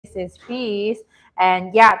this is Peace.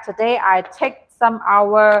 And yeah, today I take some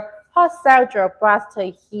our hot cell gel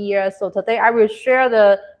blaster here. So today I will share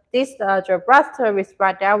this gel blaster with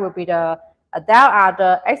right there will be the there are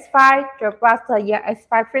the X5 gel blaster, yeah,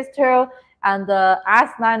 X5 crystal, and the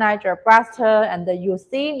S99 gel blaster, and the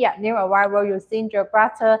UC, yeah, new arrival UC gel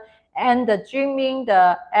blaster, and the Jinming,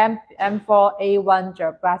 the M4A1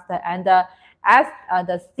 gel blaster, and the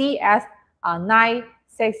CS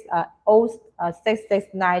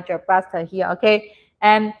 669 gel blaster here. Okay,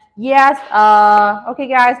 and yes, okay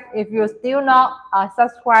guys, if you still not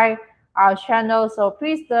subscribe our channel, so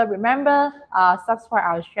please remember subscribe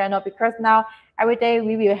our channel, because now every day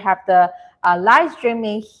we will have the live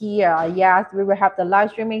streaming here. Yes, we will have the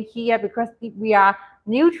live streaming here because we are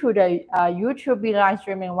new to the YouTube live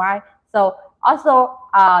streaming, right? So also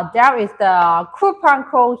there is the coupon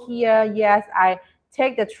code here. Yes, I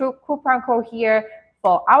take the true coupon code here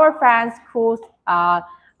for our fans who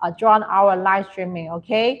join our live streaming.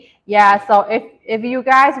 Okay, yeah, so if you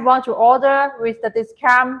guys want to order with the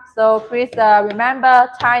discount, so please remember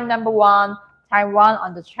time number one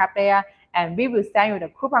on the chat there, and we will send you the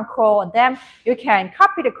coupon code, and then you can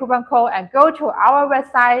copy the coupon code and go to our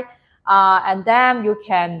website, and then you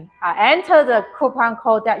can enter the coupon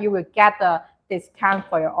code that you will get the discount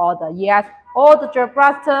for your order. Yes, all the gel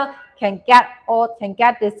blaster can get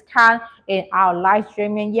discount in our live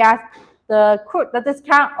streaming. Yes, the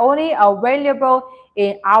discount only available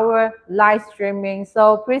in our live streaming,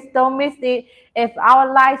 so please don't miss it. If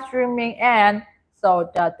our live streaming ends, so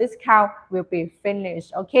the discount will be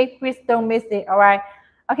finished. Okay, please don't miss it. All right.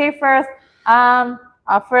 Okay, first I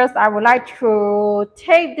would like to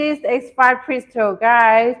take this X5 crystal,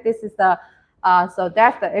 guys. This is the so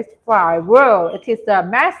that's the X5 world. It is the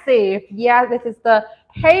massive. Yes, this is the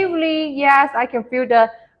heavily. Yes, I can feel the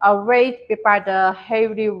weight by the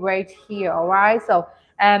heavy weight here. All right. So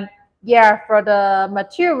yeah, for the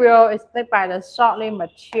material, it's made by the solid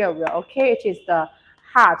material. Okay, it is the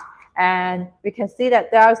hard, and we can see that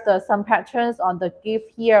there's some patterns on the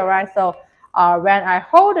gift here, right? So when I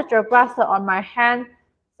hold the gel blaster on my hand,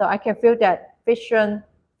 so I can feel that friction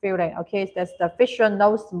feeling. Okay, that's the friction,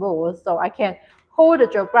 no smooth, so I can hold the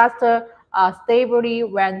gel blaster stably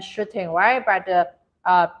when shooting, right? By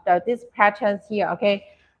these patterns here. Okay,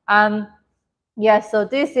 yeah, so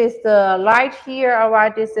this is the light here. All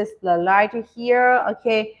right, this is the light here.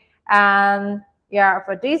 Okay, and yeah,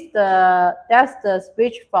 for this that's the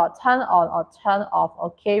switch for turn on or turn off.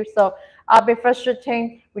 Okay, so before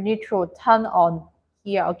shooting we need to turn on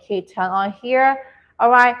here. Okay, turn on here. All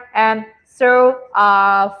right, and so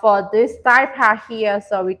for this side part here,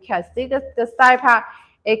 so we can see the side part,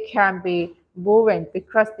 it can be moving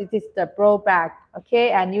because this is the blowback.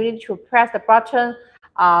 Okay, and you need to press the button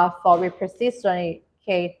for repositioning.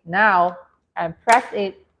 Okay, now and press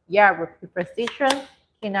it. Yeah, with precision.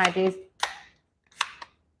 Okay, like this.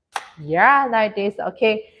 Yeah, like this.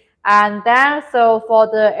 Okay, and then so for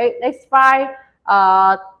the X5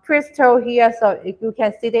 crystal here, so if you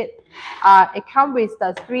can see it, it comes with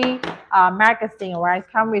the 3 magazine, right?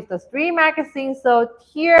 It comes with the 3 magazines. So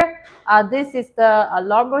here, this is the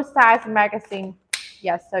longer size magazine.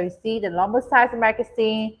 Yes, so you see the longer size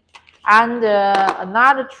magazine, and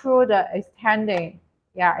another through the extending,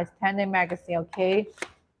 yeah, extending magazine. Okay,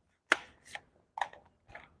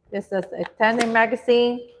 this is extending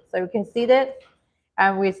magazine, so you can see that.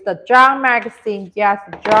 And with the drum magazine, yes,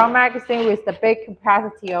 the drum magazine with the big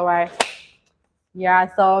capacity. All right, yeah,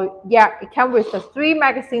 so yeah, it comes with the 3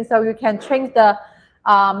 magazines, so you can change the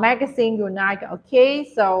magazine you like.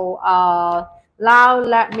 Okay, so now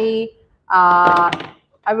let me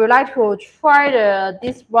I would like to try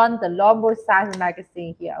this one, the longer size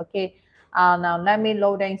magazine here. Okay, now let me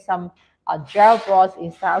load in some gel balls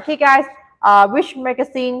inside. Okay, guys, which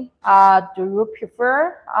magazine do you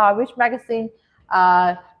prefer? Which magazine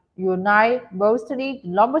you like mostly?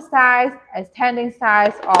 Longer size, extending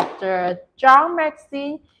size of the gel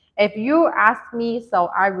magazine? If you ask me,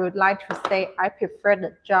 so I would like to say I prefer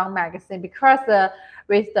the gel magazine because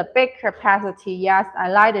with the big capacity, yes, I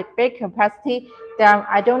like the big capacity. Then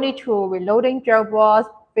I don't need to reloading gel balls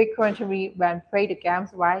frequently when play the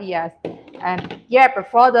games, right? Yes, and yeah,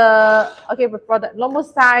 before the normal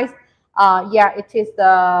size, yeah, it is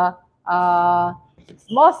the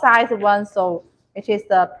small size one, so it is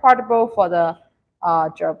the portable for the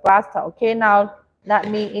gel blaster. Okay, now let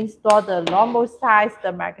me install the normal size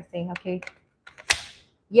the magazine. Okay,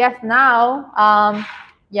 yes, now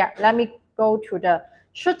yeah, let me go to the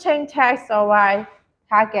shooting text. All right,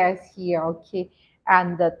 targets here. Okay,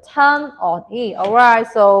 and the turn on it. All right,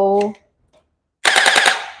 so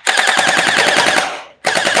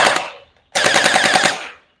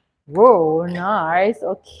Whoa, nice.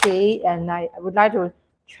 Okay, and I would like to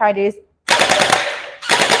try this.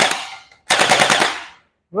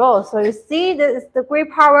 Whoa, so you see this is the great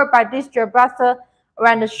power by this gel blaster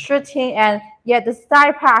when the shooting, and yeah, the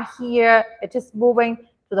side part here, it is moving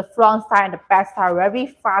to the front side and the back side very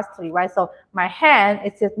fastly, right? So my hand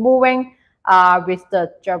is just moving with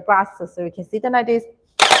the gel blaster. So you can see them like this.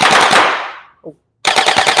 Oh.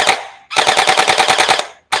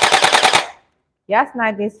 Yes,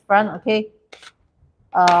 like this front, okay.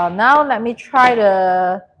 Now let me try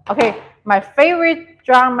the, okay, my favorite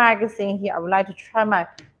drum magazine here. I would like to try my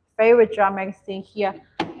favorite drum magazine here.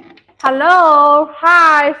 Hello,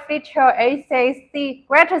 hi, feature ACC.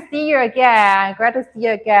 Great to see you again. Great to see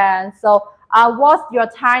you again. So, what's your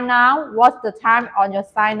time now? What's the time on your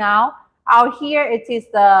side now? Out here, it is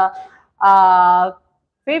the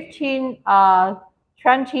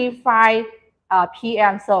 15:25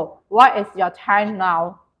 p.m. So, what is your time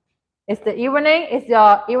now? Is the evening? Is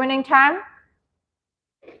your evening time?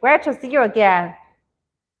 Great to see you again.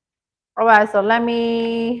 All right, so let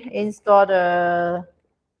me install the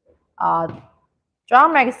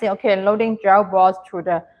drum magazine. Okay, loading gel balls to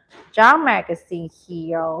the drum magazine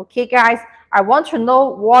here. Okay, guys, I want to know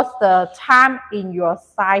what's the time in your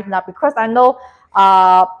side now, because I know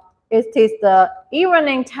it is the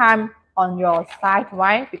evening time on your side,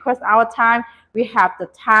 right? Because our time, we have the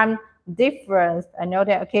time difference. I know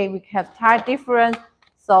that. Okay, we have time difference,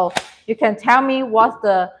 so you can tell me what's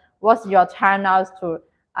your time now to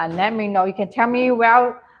let me know. You can tell me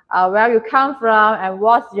where you come from and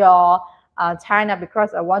what's your China,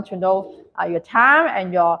 because I want to know your time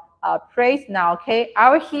and your place now. Okay,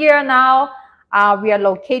 out here now, we are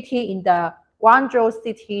located in the Guangzhou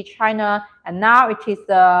city, China, and now it is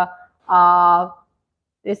the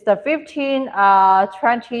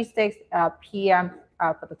 15:26 p.m.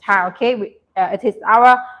 For the time. Okay, it is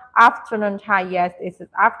our afternoon time. Yes, it is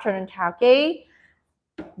afternoon time. Okay,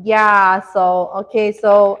 yeah. So okay,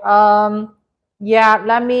 so yeah,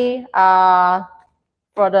 let me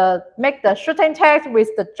for the make the shooting test with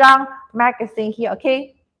the drum magazine here.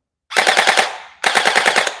 Okay.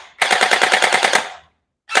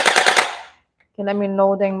 Okay, let me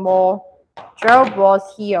loading more gel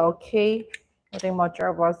balls here. Okay, loading more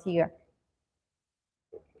gel balls here.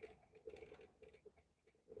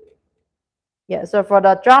 Yeah, so for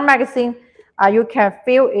the drum magazine, you can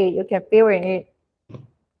feel it. You can feel it.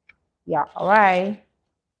 Yeah, all right.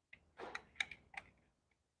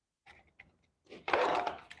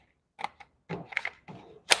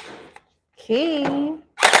 Okay.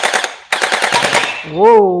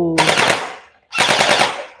 Whoa.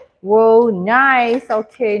 Whoa, nice.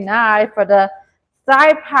 Okay, nice. For the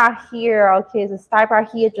side part here, okay, the side part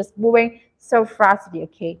here just moving so fastly,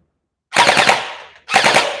 okay.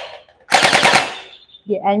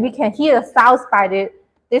 Yeah, and we can hear the sounds by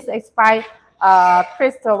this X5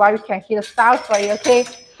 crystal, while we can hear the sounds by it, okay.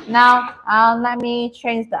 Now, let me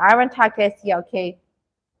change the iron target here, okay.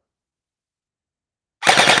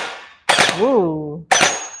 Woo.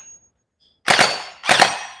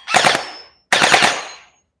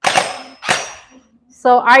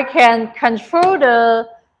 So I can control the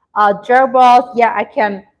gel balls. Yeah,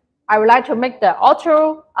 I would like to make the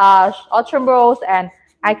ultra rolls, and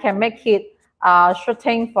I can make it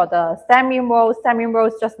shooting for the semi rolls,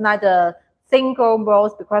 just not the single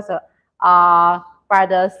rolls, because by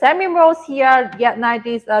the semi rolls here, yeah, like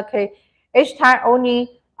this. Okay, each time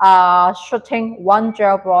only shooting one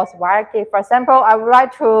gel balls. Right? Okay, for example, I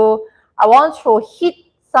want to hit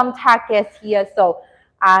some targets here, so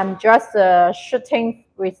I'm just shooting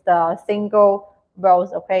with the single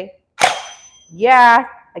rolls, okay? Yeah,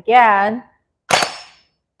 again.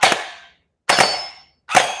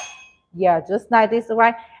 Yeah, just like this,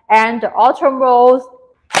 right? And the ultra rolls.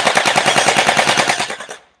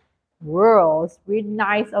 Really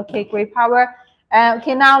nice. Okay, great power.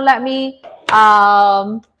 Okay, now let me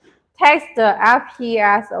test the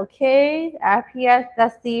FPS, okay? FPS,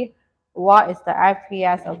 let's see what is the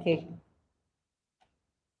FPS, okay?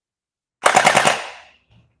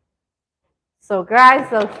 So guys,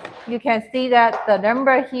 so you can see that the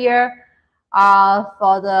number here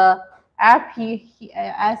for the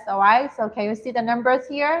FPS, all right? So can you see the numbers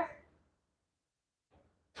here?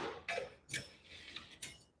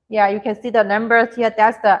 Yeah, you can see the numbers here.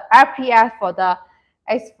 That's the FPS for the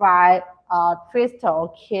X5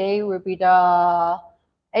 crystal, okay? Will be the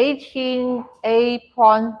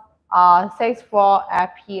 18.64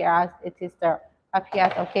 FPS. It is the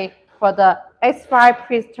FPS, okay? For the X5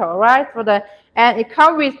 crystal, right? And it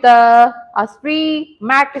comes with the 3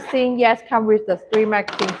 magazine. Yes, come with the 3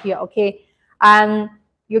 magazine here, okay? And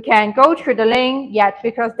you can go to the link, yeah,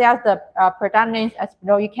 because there's the product names as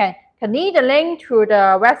below. You can need the link to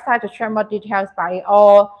the website to check more details by it.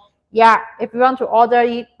 Or yeah, if you want to order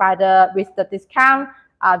it by with the discount,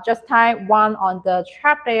 just type 1 on the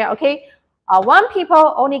chat there. Okay, one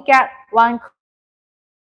people only get one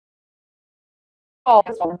call.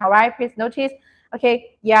 All right, please notice.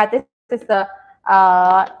 Okay, yeah, this is the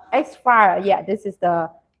X file. Yeah, this is the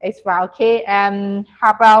X file. Okay, and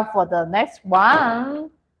how about for the next one?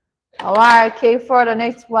 All right, okay, for the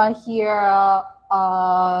next one here,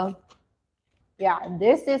 yeah,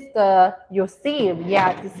 this is the, you see,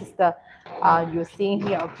 yeah, this is the, you see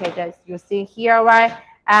here, okay, that's you see here, right?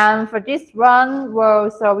 And for this one, well,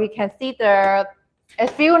 so we can see it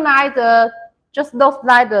feels like just looks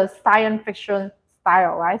like the science fiction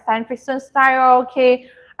style, right? Science fiction style, okay,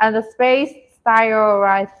 and the space style,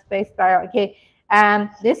 right? Space style, okay. And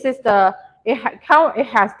this is the, it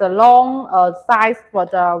has the long size for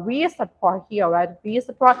the rear support here, right? Rear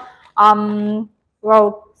support.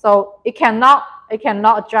 Well, so it cannot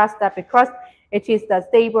adjust that because it is the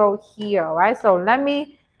stable here, right? So let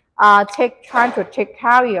me try to take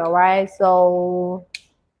out here, right? So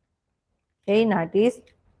okay, now this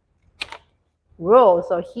rule.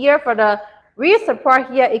 So here for the rear support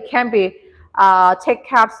here, it can be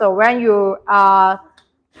take out. So when you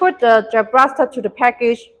put the gel blaster to the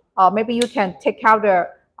package, maybe you can take out the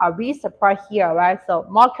rear support here, right? So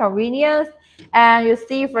more convenience. And you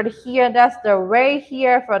see for the here, that's the way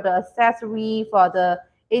here for the accessory, for the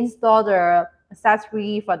install the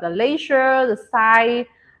accessory for the laser, the side,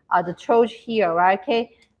 the torch here, right?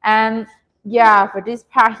 Okay, and yeah, for this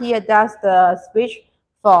part here, that's the switch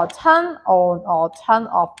for turn on or turn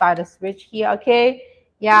off by the switch here. Okay,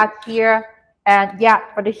 yeah, here, and yeah,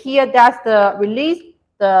 for the here, that's the release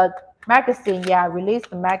the magazine. Yeah, release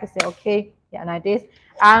the magazine. Okay, yeah, like this.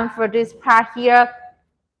 And for this part here,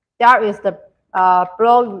 that is the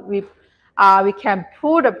blow. We can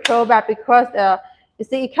pull the probe back because you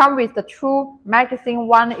see it comes with the two magazine.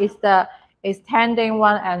 One is the extending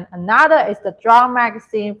one, and another is the drum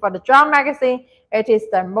magazine. For the drum magazine, it is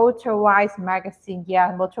the motorized magazine.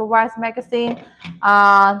 Yeah, motorized magazine.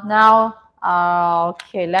 Now,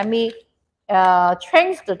 okay, let me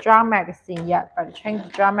change the drum magazine. Yeah, but change the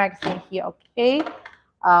drum magazine here. Okay.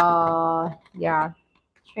 Yeah,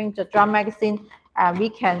 change the drum magazine, and we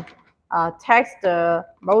can text the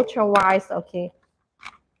motor-wise. Okay.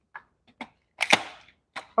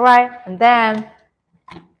 All right, and then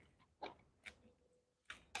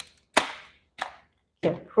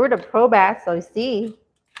okay, put the probe back. So you see,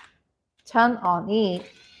 turn on it.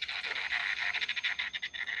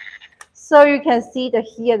 So you can see the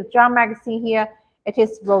here, the drum magazine here, it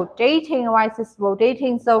is rotating, right? It's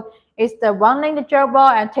rotating. So it's the running the gel ball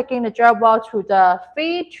and taking the gel ball to the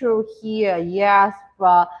feed through here. Yes.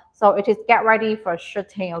 So it is get ready for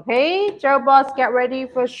shooting. Okay, gel balls get ready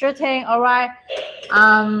for shooting. All right.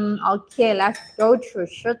 Okay, let's go to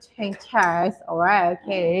shooting test. All right.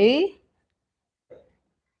 Okay.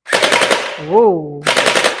 Whoa.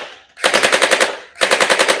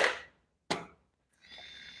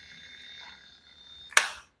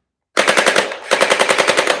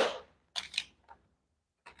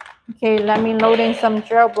 Okay, let me loading some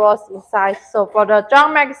gel balls inside. So for the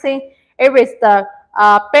drum magazine, it is the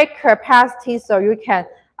big capacity, so you can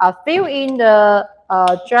fill in the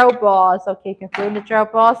gel balls. Okay, you can fill in the gel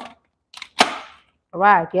balls. All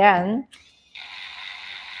right, again.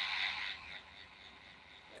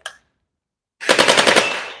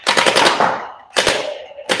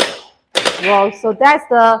 Well, so that's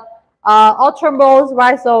the ultra modes,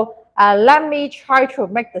 right? So let me try to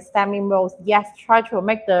make the semi modes. Yes, try to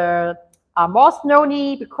make the more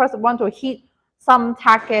snowy because I want to hit some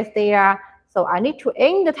targets there. So I need to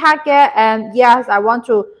aim the target, and yes, I want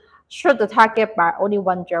to shoot the target by only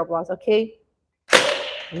one gel balls. Okay.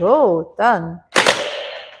 Oh, done.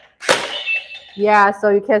 Yeah, so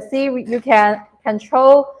you can see you can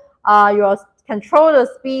control control the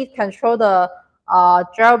speed, control the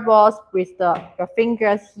gel balls with your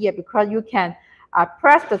fingers here, because you can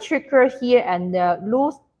press the trigger here and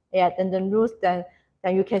loose it, and then loose, then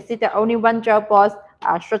you can see that only one gel balls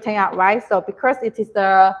shooting out, right? So because it is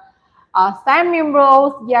the semi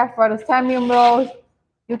rolls, yeah, for the semi rolls,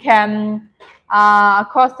 you can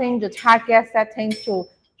according the target settings to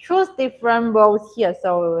choose different roles here.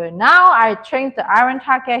 So now I change the iron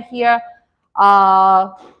target here.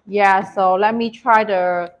 Yeah, so let me try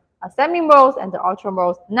the semi modes and the ultra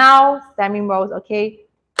modes. Now semi modes, okay.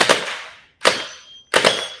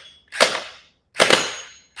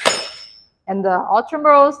 And the ultra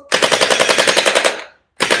modes.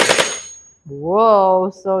 Whoa,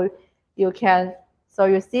 so you can So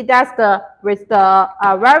you see that's the with the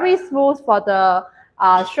very smooth for the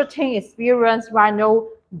shooting experience, right?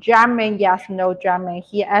 No jamming, yes, no jamming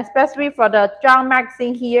here, especially for the drum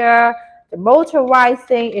magazine here. The motor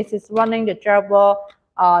rising, it is running the gerbil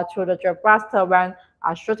to the gel blaster when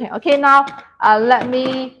shooting. Okay, now let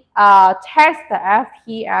me test the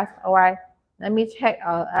FPS. All right, let me check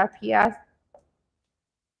FPS.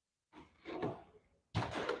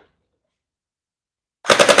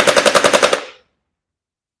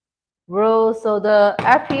 Rule. So the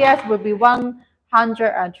FPS will be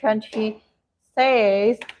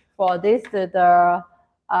 126 for this the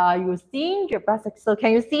you see your basic. So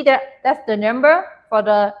can you see that that's the number for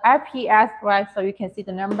the FPS, right? So you can see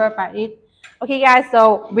the number by it. Okay, guys.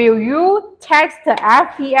 So will you text the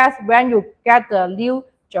FPS when you get the new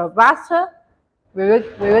job blaster? We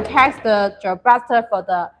will text the job blaster for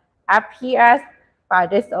the FPS by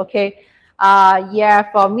this. Okay.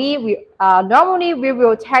 Yeah, for me, we normally we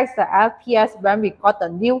will text the FPS when we got the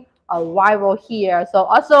new arrival here. So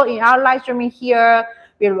also in our live streaming here,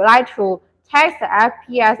 we would like to text the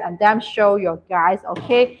FPS and then show you guys.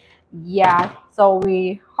 Okay. Yeah. So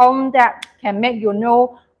we hope that can make you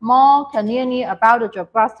know more clearly about the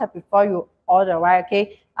job blaster before you order, right?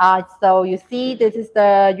 Okay. So you see, this is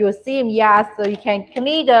the you see, yeah. So you can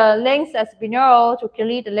click the links as below to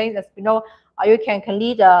click the links as below, or you can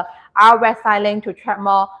click the our website link to track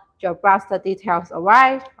more job blaster details. All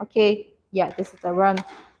right. Okay. Yeah, this is the run.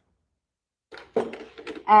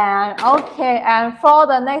 And okay, and for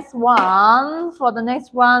the next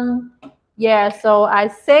one, yeah. So I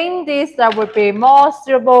think this would be more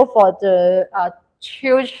suitable for the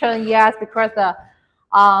children, yes, because the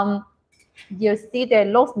you see they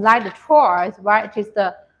look like the toys, right? It is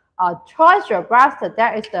the toys your blaster.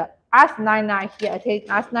 That is the S99 here. I take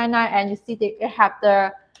S99, and you see they have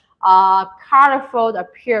the colorful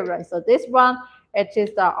appearance. So this one, it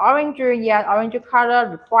is the orange, yeah, orange color,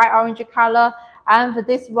 the bright orange color. And for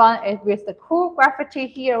this one is with the cool graffiti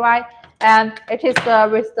here, right? And it is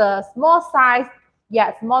with the small size,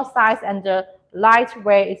 yeah, small size and the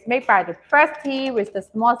lightweight. It's made by the Prestige with the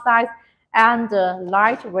small size and the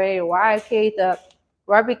lightweight, right? Okay, the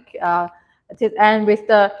very and with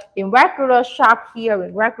the irregular shape here,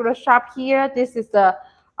 this is the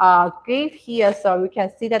grip here. So you can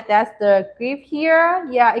see that that's the grip here.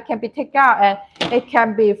 Yeah, it can be taken out and it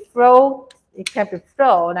can be flow. It can be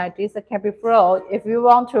flow like this. It can be flow. If you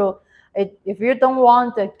want to, if you don't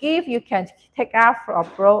want the grip, you can take out or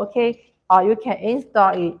flow. Okay, or you can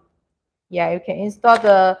install it. Yeah, you can install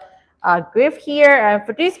the grip here. And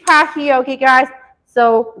for this part here, okay, guys.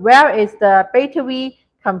 So where is the battery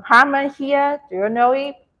compartment here? Do you know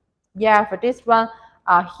it? Yeah, for this one,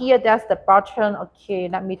 here that's the button. Okay,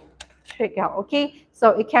 let me check out. Okay, so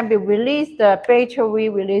it can be release the battery,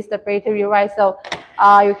 right? So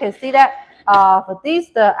you can see that for this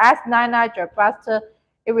the S99 Jet Blaster,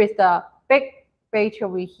 it is the big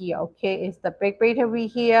battery here. Okay, it's the big battery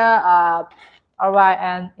here. All right,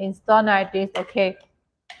 and install like this. Okay,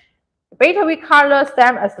 the battery color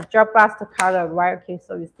same as the Jet Blaster color, right? Okay,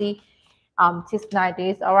 so you see just like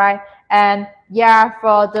this. All right, and yeah,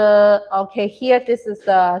 for the okay here, this is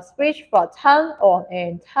the switch for turn on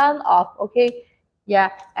and turn off. Okay, yeah,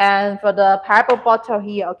 and for the pebble bottle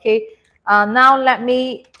here. Okay, now let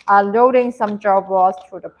me loading some gel balls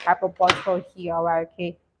to the pebble bottle here. All right,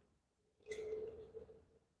 okay.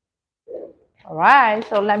 All right,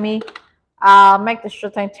 so let me make the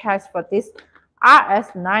shooting test for this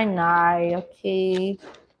RS99. Okay,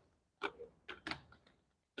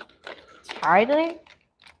 tightening.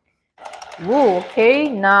 Ooh, okay,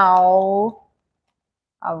 now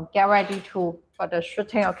I'll get ready for the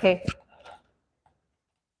shooting. Okay.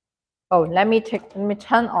 Oh, let me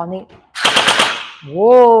turn on it.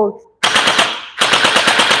 Whoa.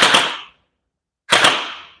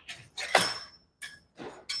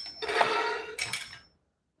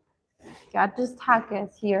 Got this target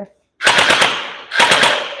here.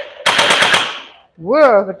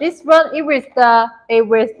 Whoa, this one it was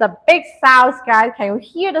the big sounds, guys. Can you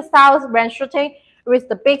hear the sounds when shooting? With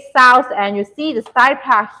the big sounds, and you see the side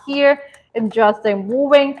part here, it's just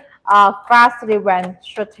moving fastly when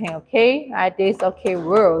shooting. Okay, like this. Okay,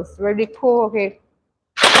 whoa, it's really cool. Okay.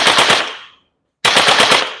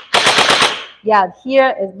 Yeah,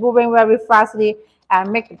 here it's moving very fastly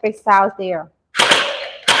and make a big sound there.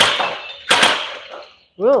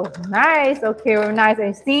 Whoa, nice. Okay, very nice.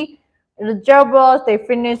 And see, the gerbils they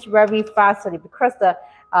finish very fastly because they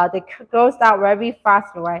goes out very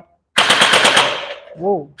fast, right?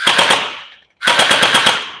 Whoa.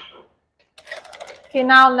 Okay,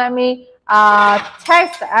 now let me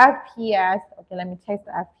test the FPS. Okay, let me test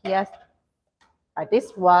the FPS. by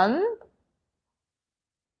this one.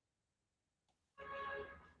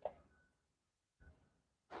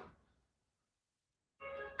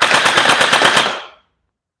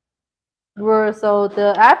 So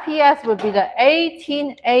the FPS would be the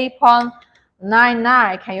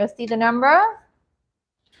 18.99. Can you see the number?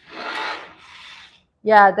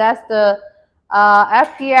 Yeah, that's the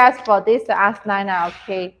FPS for this S99.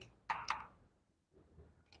 Okay.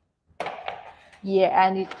 Yeah,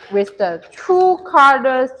 and it with the true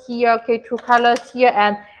colors here. Okay, true colors here,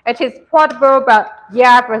 and it is portable. But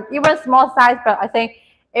yeah, but even small size. But I think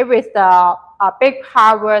it with the big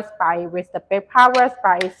power supply. With the big power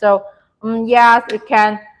supply, so yes, it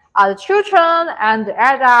can. The children and the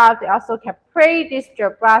adults they also can play this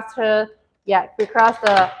gel blaster. Yeah, because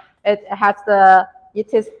it has the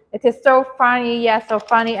it is so funny. Yeah, so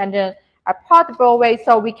funny and then a portable way,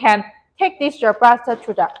 so we can take this gel blaster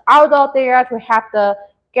to the outdoor there to have the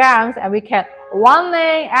guns, and we can one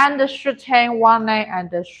lane and the shooting, one lane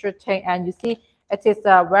and the shooting, and you see it is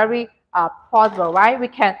a very portable, right? We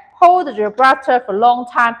can hold the gel blaster for a long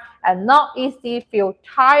time and not easily feel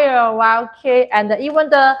tired while okay, and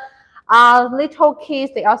even the little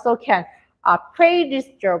kids they also can play this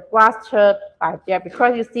gel blaster by there,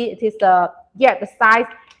 because you see it is the the size,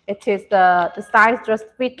 it is the size just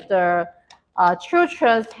fit the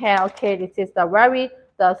children's hand. Okay, this is the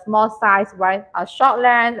small size, right? A short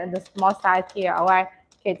length and the small size here. All right.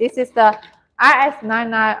 Okay, this is the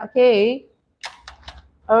IS99. Okay.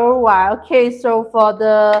 All right. Okay, so for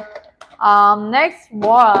the next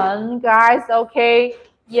one, guys. Okay,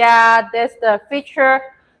 yeah, that's the feature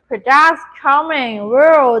products coming.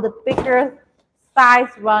 Whoa, the bigger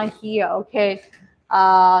size one here. Okay,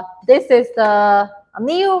 this is the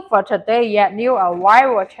new for today. Yeah, new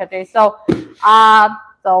arrival today. So,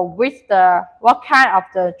 so with the what kind of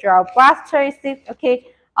the gel blaster is it? Okay,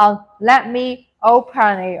 let me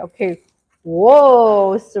open it. Okay,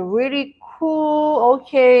 whoa, it's really cool.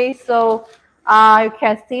 Okay, so you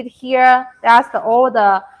can see it here. That's all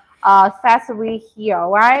the accessory here,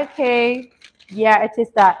 right? Okay, yeah, it is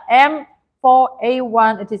the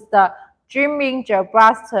M4A1. It is the Jinming gel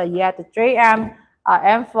blaster. Yeah, the JM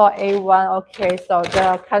M4A1. Okay, so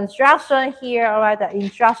the construction here, all right, the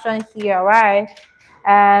instruction here, right?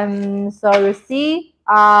 And so you see,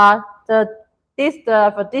 for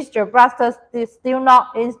this gel blaster is still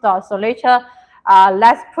not installed. So later,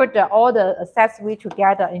 let's put all the accessory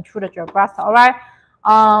together into the gel blaster. All right.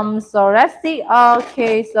 So let's see.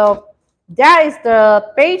 Okay, so that is the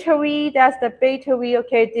battery. That's the battery.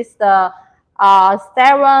 Okay, this is the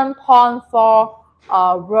 7.4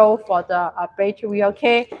 row for the battery.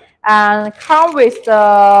 Okay, and come with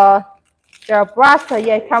the gel blaster.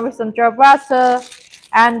 Yeah, come with some gel blaster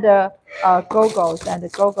and the goggles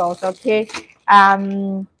okay.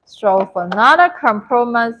 So for another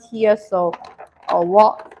components here, so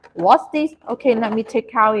what's this? Okay, let me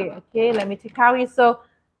take out it. Okay, let me take out it. So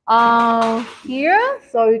here,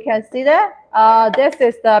 so you can see that this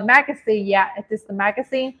is the magazine. Yeah, it is the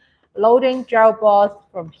magazine loading gel balls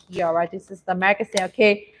from here, right? This is the magazine.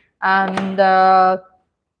 Okay, and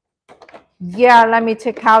yeah, let me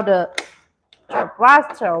take out the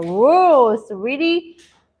blaster. Whoa, it's really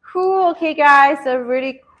cool. Okay, guys, a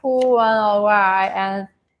really cool one. All right, and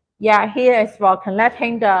yeah, here is for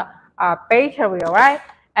connecting the battery. All right,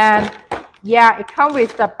 and yeah, it comes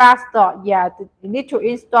with the blaster. Yeah, you need to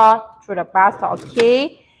install through the blaster.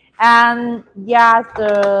 Okay, and yeah,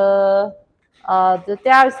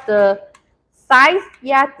 there's the size.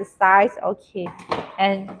 Yeah, the size. Okay,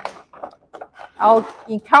 and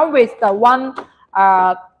it comes with the one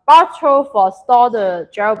bottle for store the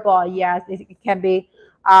gel ball. Yes, it can be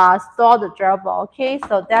store the gel ball. Okay,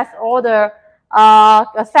 so that's all the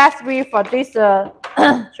accessory for this gel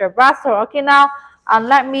blaster. Okay, now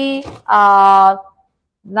let me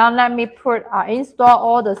put install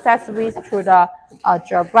all the accessories to the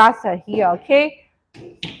gel blaster here. Okay,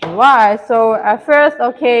 right. So at first,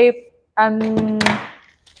 okay,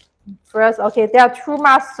 okay, there are two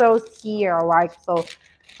muscles here, right? So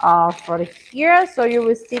for here, so you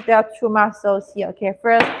will see there are two muscles here. Okay,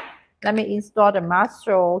 first let me install the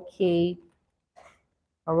muscle. Okay,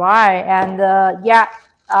 all right, and yeah,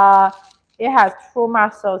 it has two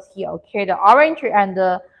muscles here. Okay, the orange and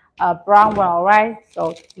the brown one. All right,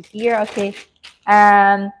 so here. Okay,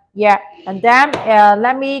 and yeah, and then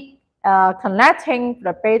let me connecting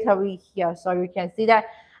the battery here, so you can see that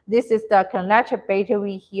this is the connected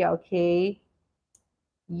battery here. Okay,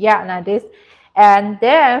 yeah, like this. And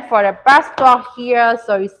then for the backstop here,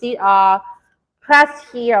 so you see press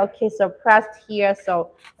here. Okay, so press here.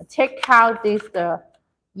 So take out this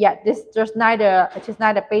this just neither, it is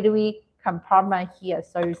not a battery compartment here.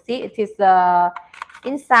 So you see it is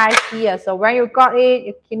inside here. So when you got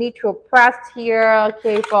it, you need to press here,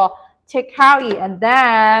 okay, for take out it, and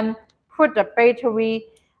then put the battery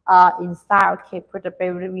inside. Okay, put the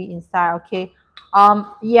battery inside. Okay.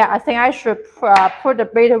 Yeah, I think I should put the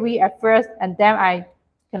battery at first, and then I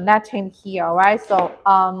connect it here. All right. So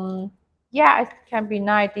yeah, it can be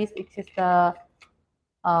 90s. It is the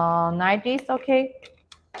 90s. Okay.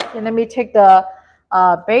 Okay, let me take the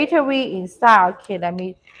battery inside. Okay, let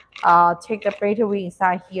me take the battery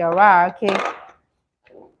inside here. Right. Okay.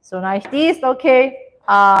 So like this. Okay.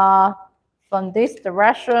 From this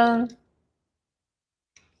direction.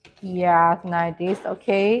 Yeah, like this.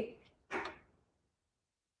 Okay.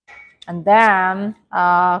 And then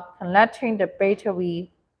connecting the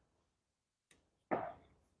battery.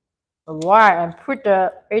 Right, and put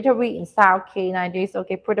the battery inside. Okay, like this.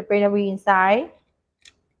 Okay, put the battery inside.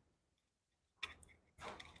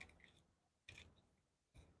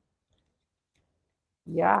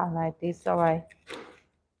 Yeah, like this. All right.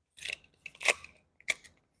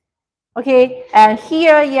 Okay, and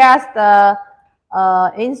here, yes, the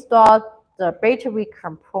install the battery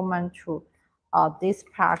component to this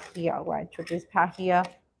part here, right? To this part here.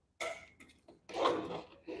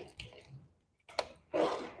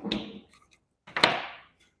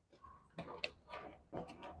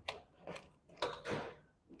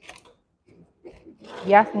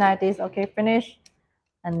 Yes, like this. Okay, finish.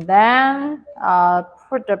 And then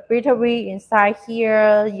put the battery inside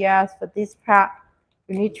here. Yes, for this part,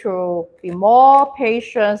 you need to be more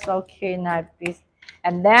patient. Okay, like this.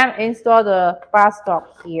 And then install the bus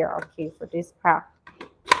stop here. Okay, for this part.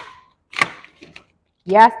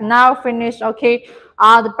 Yes, now finished. Okay,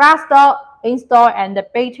 the bus stop install and the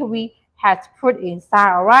battery has put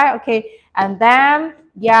inside. All right. Okay, and then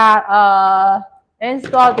yeah,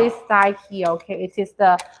 install this side here. Okay, it is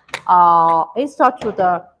the install to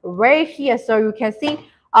the right here, so you can see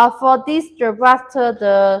for this adjuster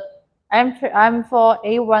the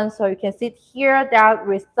M4A1, so you can see here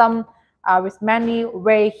there is some with many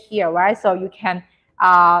way here, right? So you can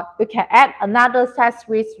add another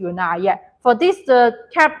accessories you not yet. For this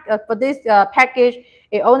package,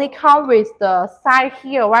 it only comes with the side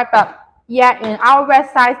here, right? But yeah, in our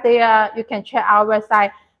website, there you can check our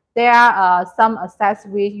website. There are some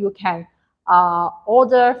accessories you can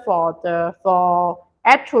order for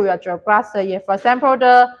add to your job browser. Yeah, for example,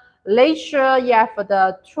 the laser, yeah, for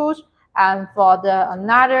the tools, and for the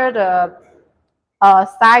another the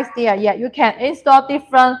size there. Yeah, you can install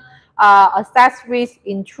different accessories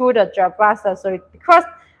into the job browser. So because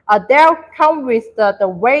they'll come with the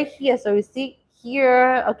way here. So you see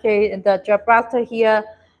here, okay, in the job browser here,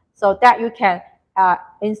 so that you can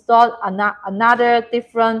install another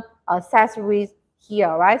different accessories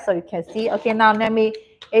here, right? So you can see. Okay, now let me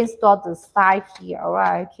install the side here. All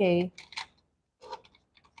right, okay.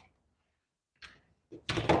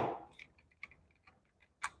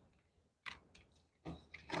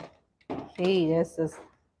 Okay, this is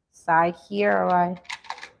side here, all right.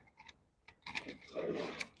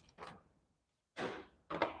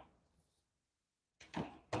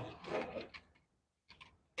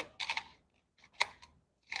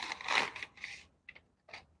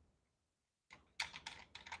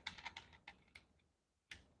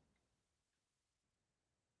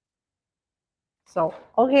 So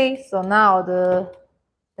okay, so now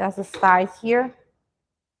there's a size here.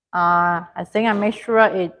 I think I make sure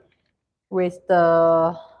it with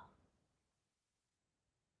the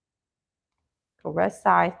correct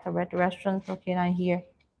size, correct directions. Okay, now here.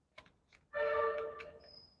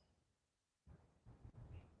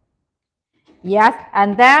 Yes,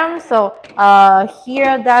 and then so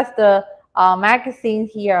here that's the magazine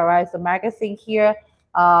here, right? So magazine here.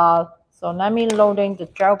 So let me loading the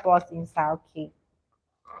gel box inside. Okay.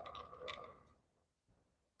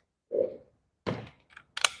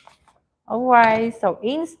 All right, so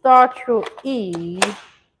install to E.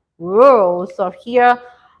 Whoa, so here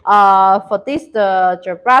for this the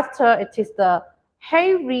geobraster, it is the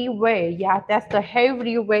heavy way. Yeah, that's the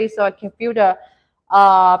heavy way, so I can feel the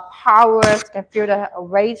powers, can feel the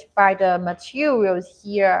weight by the materials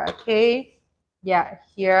here. Okay, yeah,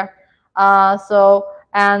 here. So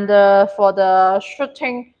and for the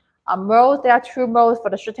shooting mode, there are two modes for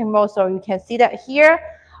the shooting mode, so you can see that here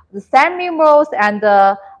the semi modes and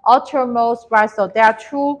the ultra modes, right? So there are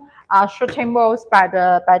two shooting modes by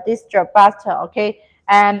this geobraster. Okay,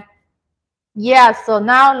 and yeah, so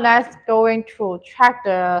now let's going to check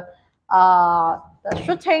the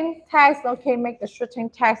shooting text. Okay, make the shooting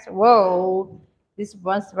text. Whoa, this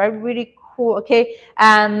one's very really cool. Okay,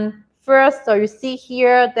 and first, so you see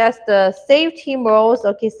here, that's the safety modes.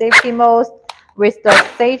 Okay, safety modes. With the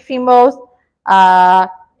safety modes,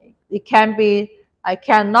 it can be, I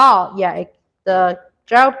cannot, yeah, the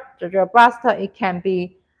gel blaster, it cannot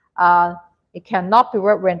be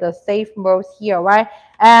worked when the safe modes here, right?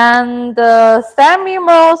 And the semi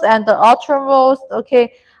modes and the ultra modes.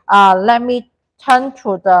 Okay, let me turn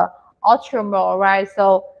to the ultra mode, right?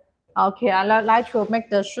 So, okay, I like to make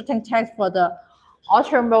the shooting text for the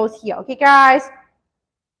ultra modes here. Okay, guys.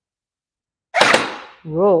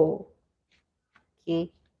 Whoa.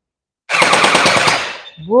 Okay.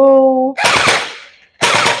 Whoa.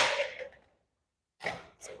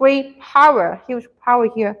 It's great power, huge power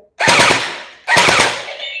here.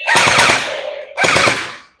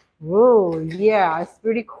 Whoa, yeah, it's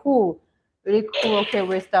really cool. Really cool. Okay,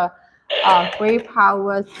 with the great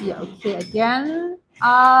powers here. Okay, again,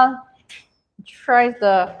 try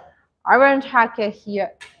the iron target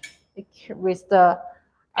here with the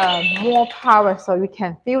more power, so you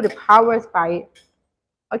can feel the powers by it.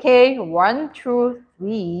 Okay, 1, 2,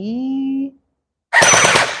 3.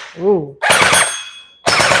 Ooh.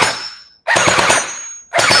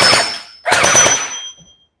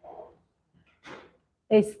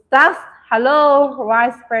 It's dust. Hello,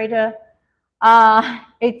 rice spider.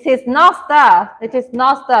 It is not stuff. It is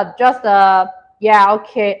not stuff. Just yeah.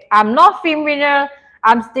 Okay. I'm not familiar.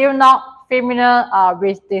 I'm still not familiar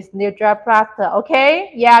with this new gel blaster.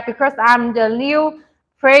 Okay. Yeah, because I'm the new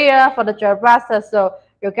player for the gel blaster. So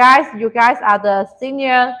you guys are the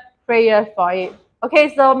senior player for it.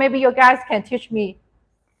 Okay. So maybe you guys can teach me.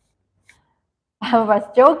 I was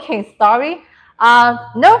joking. Sorry.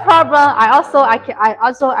 No problem. I'm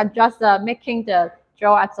just making the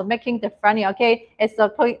joke. I'm so making the funny. Okay, it's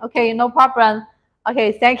okay. Okay, no problem.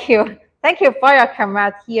 Okay, thank you. Thank you for your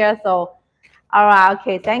comment here. So, all right.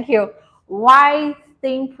 Okay, thank you. Why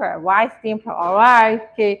stimper? Why stimper? All right.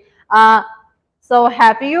 Okay. So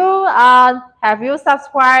have you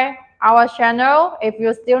subscribed our channel? If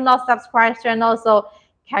you still not subscribe channel, so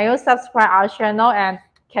can you subscribe our channel and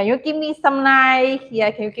can you give me some like? Yeah,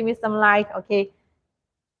 can you give me some like? Okay.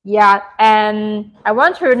 Yeah, and I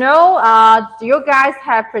want to know, do you guys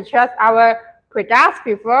have purchased our products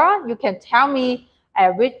before? You can tell me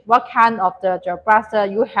what kind of the gel blaster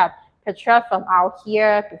you have purchased from out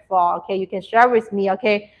here before. Okay, you can share with me.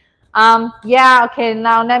 Okay. Yeah. Okay.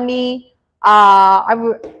 Now let me.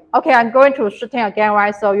 Okay, I'm going to shooting again,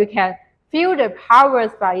 right? So you can feel the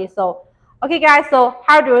powers by it. So, okay, guys. So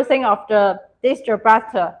how do you think of this gel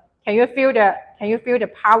blaster? Can you feel the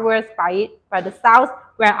powers by it, by the sounds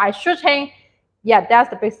when I shooting? Yeah, that's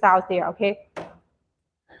the big sound there. Okay.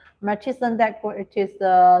 Magician that it is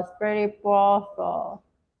the spray ball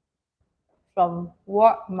from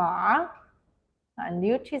Walmart. And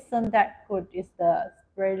nutrition that good is the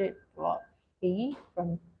spray ball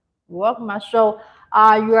from Walmart. So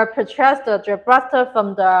you have purchased the gel blaster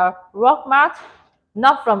from the Walmart,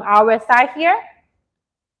 not from our website here.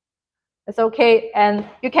 It's okay, and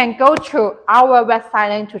you can go to our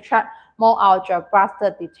website and to check more our gel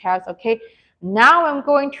blaster details. Okay, now I'm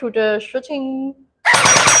going to the shooting.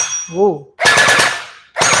 Whoa.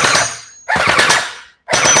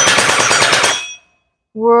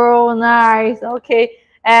 Whoa, nice. Okay,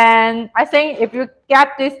 and I think if you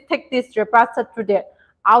take this gel blaster to the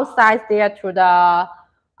outside there, to the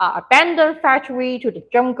abandoned factory, to the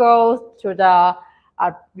jungle, to the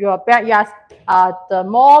your backyard, the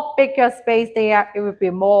more bigger space there, it will be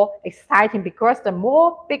more exciting because the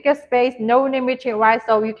more bigger space, no limited, right?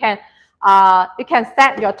 So you can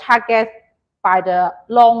set your target by the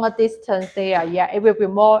longer distance there. Yeah, it will be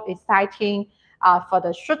more exciting for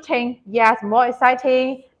the shooting. Yes, more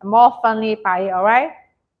exciting, more funny by it. All right.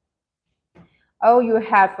 Oh, you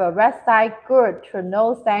have a website. Good to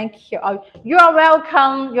know. Thank you. Oh, you are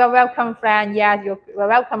welcome. You are welcome, friend. Yes, you're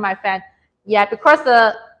welcome, my friend. Yeah, because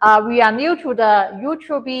we are new to the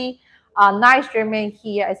YouTube live streaming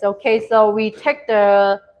here. It's okay. So we take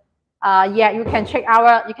the yeah, you can check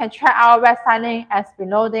our website link as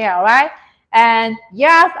below there. All right. And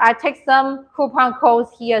yes, I take some coupon codes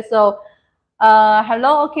here. So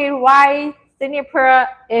hello. Okay, why? Singapore,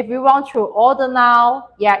 if you want to order now,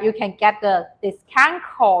 yeah, you can get the discount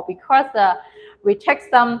code because we take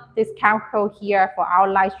some discount code here for our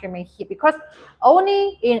live streaming here because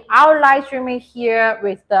only in our live streaming here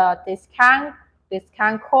with the discount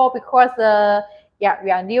code because yeah,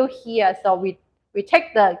 we are new here, so we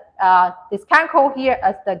take the discount code here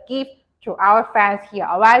as the gift to our fans here.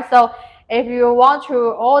 All right, so if you want to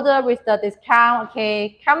order with the discount,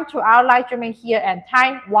 okay, come to our live streaming here and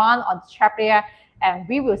type 1 on the chat there, and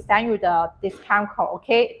we will send you the discount code,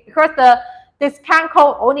 okay? Because this can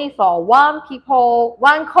code only for one people,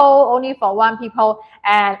 one code only for one people,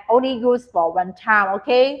 and only used for one time.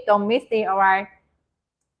 Okay, don't miss it. All right.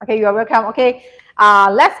 Okay, you are welcome. Okay,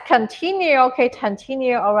 let's continue. Okay,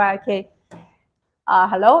 continue. All right. Okay.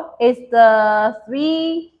 Hello. It's the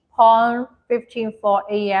 3:15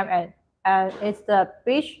 a.m. and it's the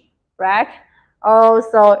beach break. Oh,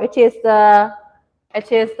 so it is the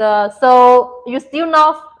so you still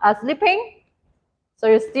not sleeping? So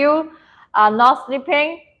you still not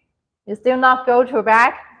sleeping? You still not go to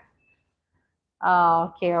bed?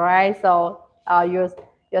 Okay, right. So you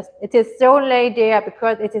just it is so late there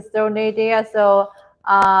because it is so late there. So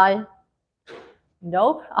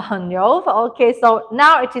nope, nope. Okay, so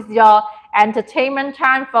now it is your entertainment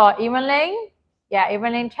time for evening. Yeah,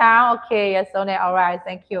 evening time. Okay, yes, so all right.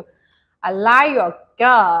 Thank you. I like your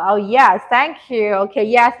gun. Oh yes, thank you. Okay,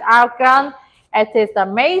 yes, our gun. It is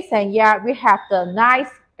amazing. Yeah, we have the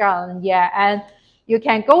nice gun. Yeah, and you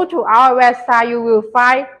can go to our website. You will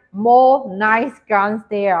find more nice guns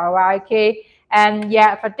there. All right. Okay. And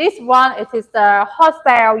yeah, for this one, it is the hot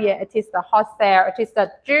sale. Yeah, it is the hot sale. It is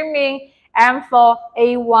the Jinming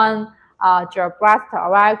M4A1 gel blaster.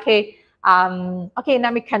 All right. Okay. Okay.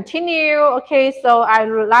 Let me continue. Okay. So I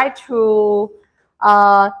would like to.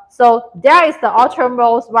 So there is the ultra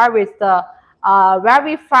mode, where with the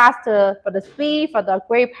very fast for the speed, for the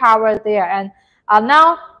great power there. And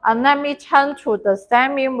now let me turn to the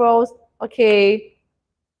semi mode. Okay.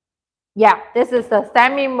 Yeah, this is the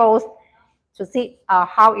semi mode to see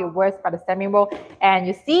how it works by the semi mode. And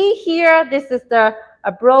you see here, this is the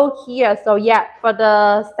blow here. So yeah, for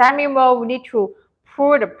the semi mode, we need to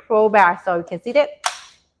pull the probe back. So you can see that.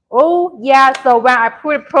 Oh yeah, so when I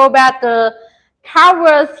pull the probe back, the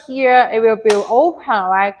covers here, it will be open,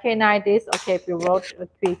 right? Okay, like this. Okay, if you roll,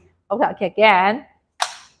 okay, again.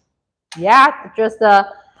 Yeah, just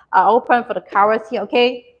open for the covers here.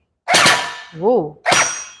 Okay. Whoa.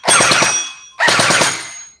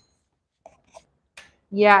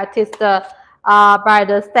 Yeah, it is the by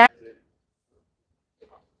the step.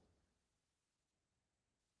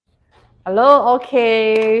 Hello.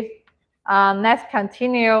 Okay. Let's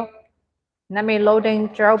continue. Let me loading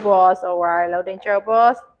gearbox. Alright, loading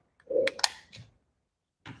gearbox.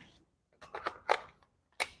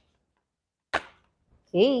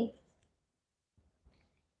 Okay.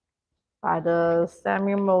 By the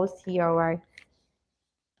semi mode here, right?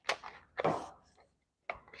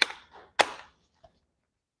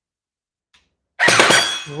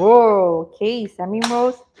 Whoa. Okay, semi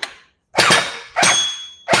mode.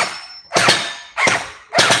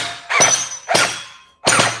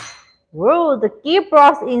 Whoa, the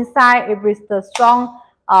gearbox inside, it is the strong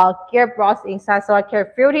gearbox inside, so I can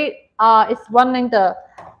feel it. It's running the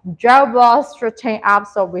gearbox shooting up,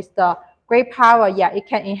 so with the great power, yeah, it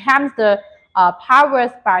can enhance the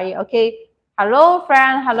power by. Okay, hello,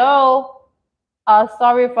 friend, hello.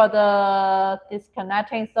 Sorry for the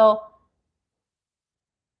disconnecting. So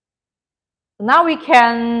now we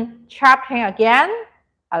can trap him again.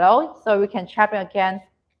 Hello, so we can trap him again.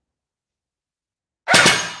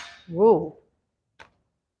 Whoa.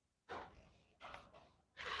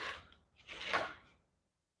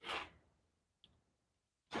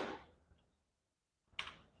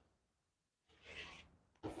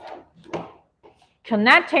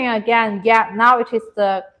 Connecting again. Yeah, now it is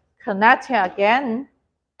the connecting again.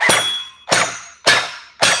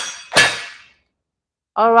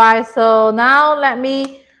 All right, so now let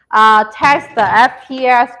me test the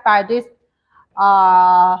FPS by this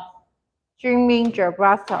Jinming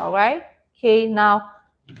blaster. All right. Okay, now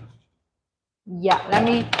yeah, let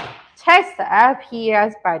me test the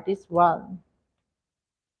FPS by this one.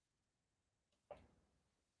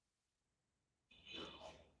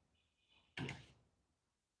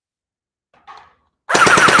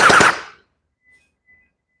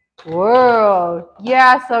 Whoa,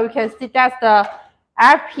 yeah, so you can see that's the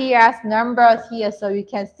FPS numbers here. So you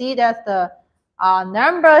can see that's the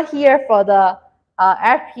number here for the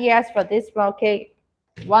FPS for this one. Okay,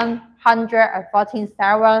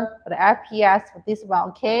 114.7 for the FPS for this one.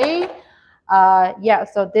 Okay, yeah,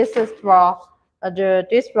 so this is for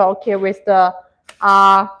this one. Okay, with the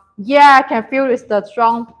yeah, I can feel it's the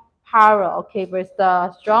strong power. Okay, with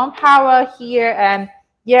the strong power here. And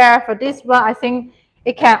yeah, for this one, I think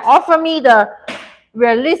it can offer me the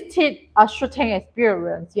realistic shooting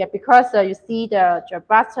experience. Yeah, because you see the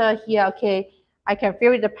blaster here. Okay, I can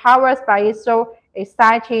feel the powers by it, so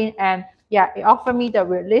exciting. And yeah, it offer me the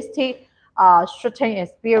realistic shooting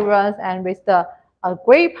experience, and with the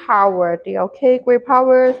great power. Okay, great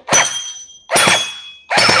power.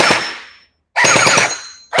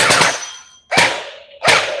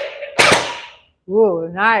 Whoa,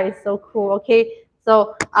 nice, so cool. Okay,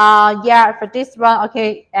 so yeah, for this one,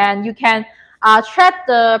 okay, and you can check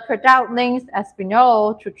the product links as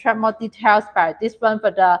below to check more details by this one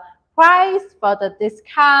for the price, for the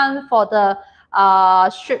discount, for the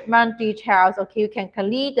shipment details. Okay, you can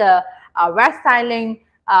click the website link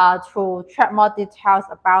to check more details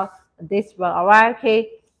about this one. All right, okay.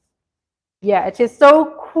 Yeah, it is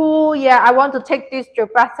so cool. Yeah, I want to take this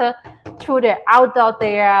Gibraltar to the outdoor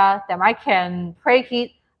there. Then I can break it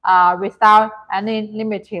without any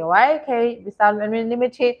limiting, right? Okay, without any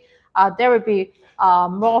limiting, there will be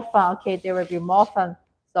more fun. Okay, there will be more fun.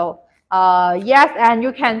 So yes, and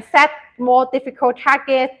you can set more difficult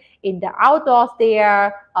targets in the outdoors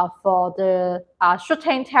there for the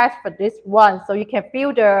shooting test for this one. So you can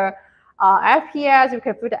feel the FPS, you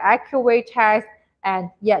can feel the accurate test.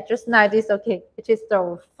 And yeah, just like this, okay, it is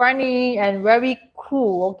so funny and very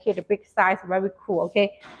cool. Okay, the big size, very cool.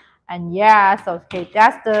 Okay, and yeah, so okay,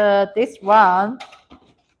 that's this one.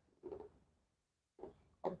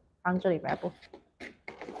 放这里吧，不。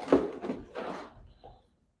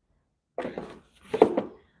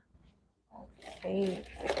Okay.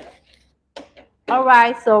 All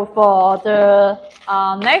right. So for the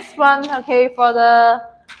next one, okay, for the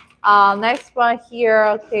next one here,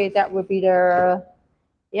 okay, that would be the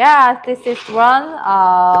this is one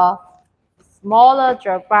smaller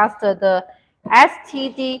drug buster, the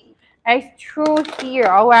STD X2 here.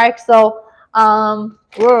 All right, so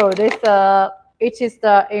whoa, this it is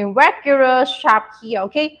the irregular shape here.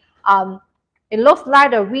 Okay, it looks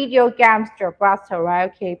like the video game drug buster, right?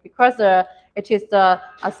 Okay, because it is the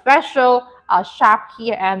a special shape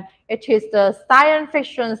here, and it is the science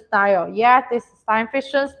fiction style. Yeah, this science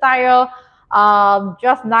fiction style.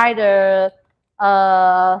 Just like the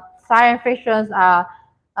science fictions.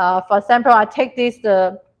 For example, I take this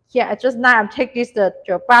just now I take this the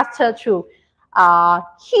blaster to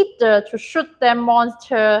to shoot the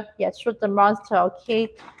monster. Yeah, shoot the monster. Okay.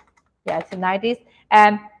 Yeah, it's like this.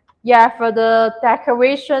 And yeah, for the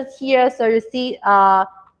decorations here, so you see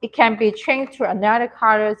it can be changed to another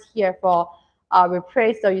colors here for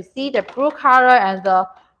replace. So you see the blue color and the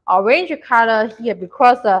orange color here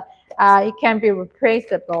because it can be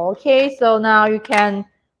replaceable. Okay, so now you can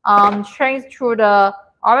change to the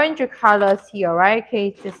orange colors here, right?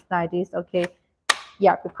 Okay, just like this. Okay,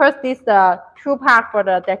 yeah, because this two part for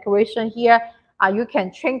the decoration here, you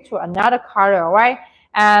can change to another color, right?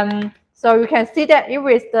 So you can see that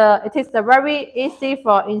it is the very easy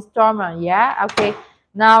for installment. Yeah, okay.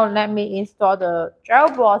 Now let me install the gel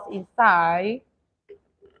balls inside.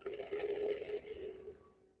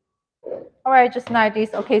 All right, just like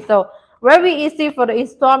this. Okay, so very easy for the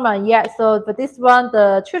installment. Yeah, so for this one,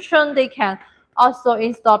 the children, they can also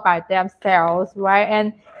install by themselves, right?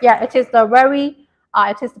 And yeah, it is the very,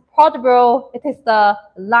 it is portable. It is the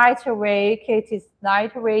lightweight. Okay, it is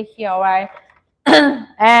lightweight here, right?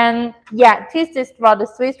 And yeah, this is for the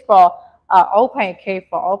switch for open. Okay,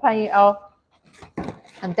 for open it up.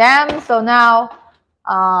 And then so now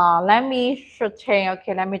let me shooting.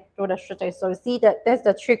 Okay, let me do the shooting. So you see that there's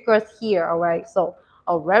the triggers here. All right, so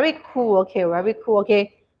very cool. Okay, very cool.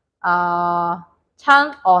 Okay,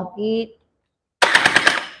 turn on it.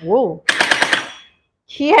 Whoa,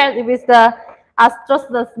 here it is the just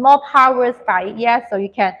the small powers by it. Yeah, so you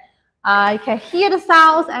can hear the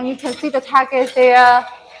sounds and you can see the target there.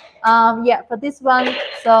 Yeah, for this one,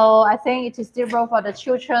 so I think it is suitable for the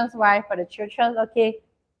children's, right? For the children, okay.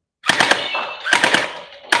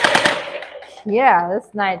 Yeah,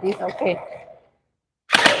 that's nice. This okay.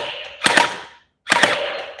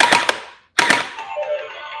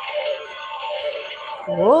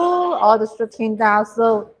 Whoa, all the shooting down.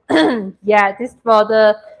 So yeah, this for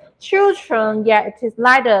the children. Yeah, it is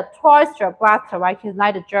like the toy gel blaster, right? It is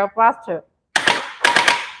like the gel blaster.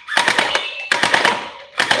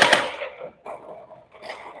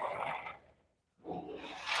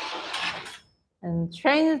 And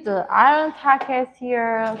change the iron targets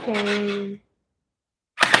here. Okay.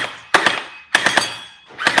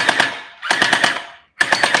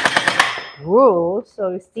 Whoa, so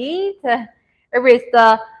you see it is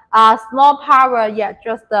the small power, yeah,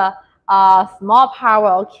 just the small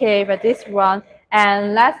power, okay, but this one.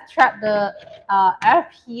 And let's check the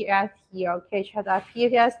FPS here, okay, check the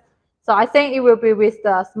FPS. So I think it will be with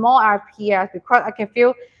the small FPS because I can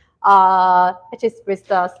feel it is with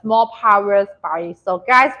the small powers by it. So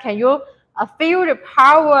guys, can you feel the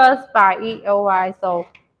powers by it? Alright, so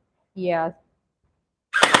yes.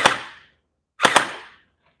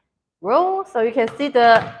 Roll, so you can see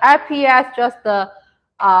the FPS just the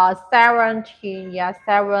 17, yeah,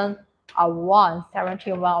 17 1,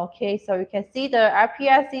 okay, so you can see the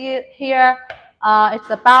FPS here. It's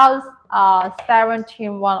about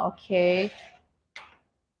 17.1. Okay.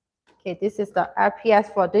 Okay, this is the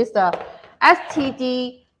FPS for this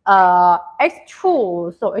STD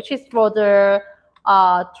X2. So it is for the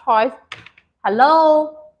choice.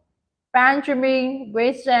 Hello, Benjamin,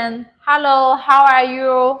 Wilson. Hello, how are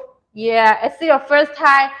you? Yeah, it's your first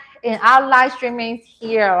time in our live streaming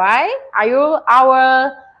here, right? Are you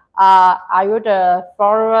the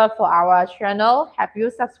follower for our channel? Have you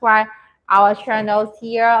subscribed our channels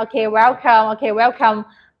here? Okay, welcome. Okay, welcome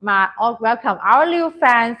welcome our new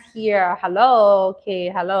fans here. Hello. Okay,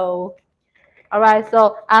 hello. All right,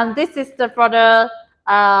 so this is for the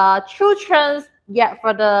children's, yeah,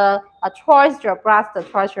 for the choice your blaster,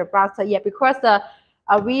 yeah, because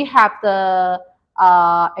we have the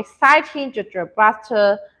exciting your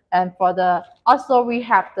blaster, and for the also we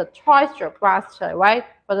have the choice your blaster, right?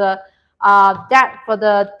 For the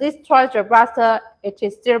this choice your blaster, it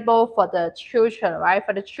is suitable for the children, right?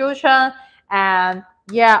 For the children, and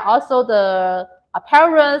yeah, also the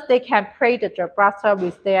parents, they can play the blaster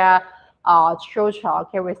with their children,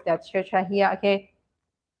 okay, with their children here, okay.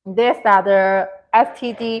 These are the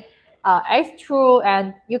STD H2,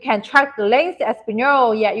 and you can check the links as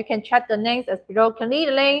below. Yeah, you can check the links as below. Can lead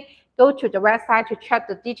the link, go to the website to check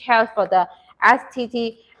the details for the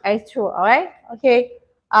STD H2. All right, okay.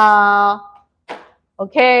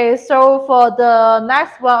 Okay, so for the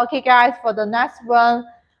next one, okay, guys, for the next one,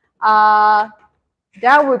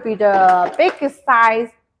 that would be the biggest size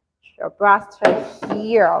blaster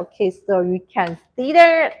here. Okay, so you can see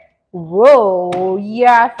that. Whoa,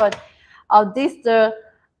 yeah, but this the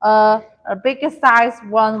biggest size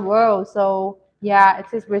one. Whoa, so yeah, it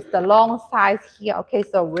is with the long size here. Okay,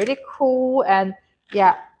 so really cool, and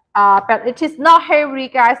yeah, but it is not heavy,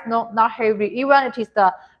 guys. No, not heavy. Even it is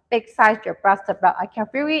the big size blaster, but I can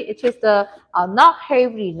feel it. It is the not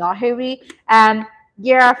heavy, and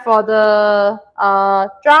yeah, for the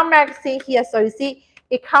drum magazine here, so you see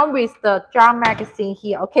it comes with the drum magazine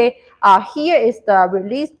here. Okay, here is the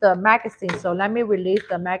release the magazine. So let me release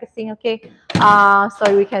the magazine. Okay,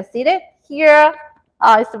 so we can see that here.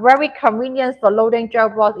 It's very convenient for loading gel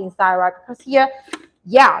balls inside, right? Because here,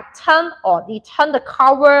 yeah, turn the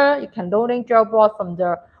cover. You can loading gel balls from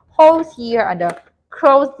the holes here and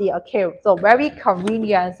close the, okay. So very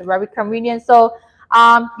convenient, So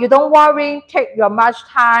you don't worry, take your much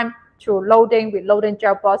time to loading with loading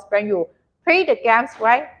gel balls when you play the games,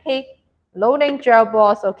 right? Okay, loading gel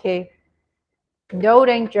balls, okay.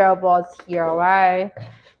 Loading gel balls here, right?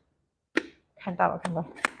 看到了.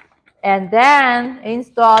 And then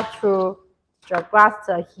install to the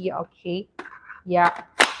blaster here, okay. Yeah.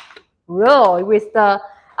 Roll with the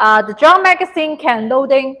drum magazine can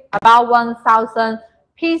loading about 1,000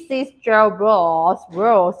 pieces gel balls.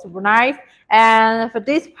 Whoa, super nice. And for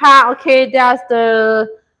this part, okay, there's the,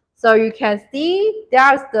 so you can see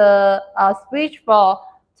there's the switch for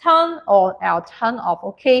turn on or turn off.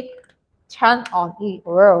 Okay, turn on it.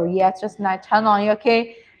 Whoa, yeah, just nice, turn on it.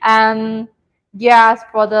 Okay, and yes,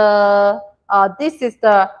 for the this is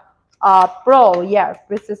the Pro, yes,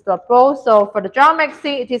 this is the Pro. So for the drum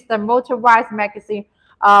magazine, it is the motorized magazine.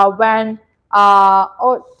 When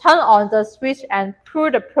turn on the switch and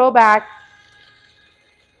pull the Pro back,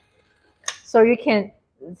 so you can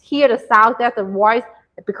hear the sound, that's the voice,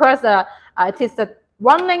 because it is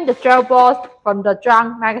running the gel balls from the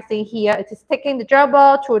drum magazine here. It is taking the gel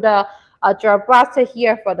ball to the gel blaster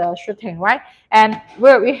here for the shooting, right? And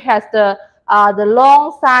where it has the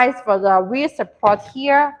long size for the wheel support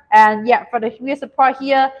here, and yeah, for the wheel support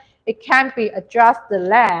here, it can be adjust the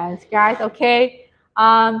length, guys. Okay,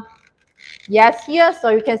 yes, here, so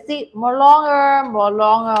you can see more longer.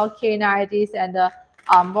 Okay, now it is, and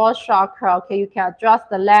more shorter. Okay, you can adjust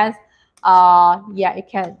the length. Yeah,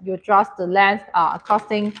 you adjust the length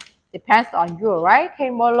according, depends on you, right? Okay,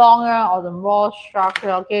 more longer or the more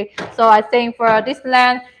shorter. Okay, so I think for this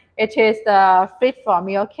length, it is the fit for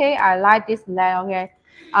me. Okay, I like this length. Okay,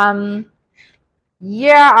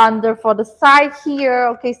 yeah, and for the side here,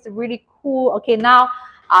 okay, it's really cool. Okay, now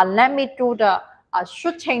let me do the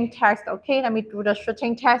shooting test. Okay, let me do the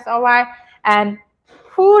shooting test. All right, and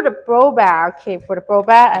pull the ball back. Okay, put the ball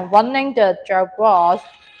back and running the gel balls.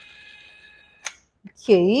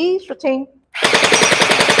 Okay, shooting.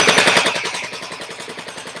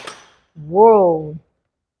 Whoa,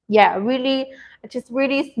 yeah, really, it is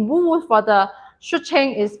really smooth for the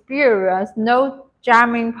shooting experience. No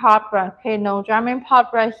jamming problem. Okay, no jamming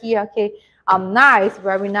problem here. Okay, nice,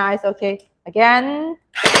 very nice. Okay, again.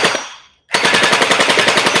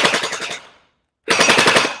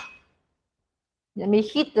 Let me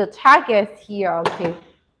hit the target here. Okay.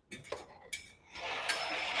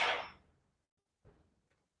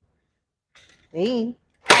 Okay.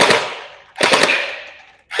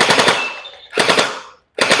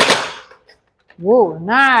 Whoa,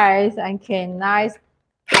 nice. Okay, nice.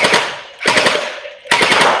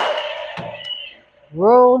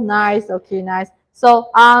 Whoa, nice. Okay, nice. So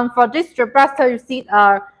for this blaster, you see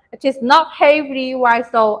it is not heavy, right?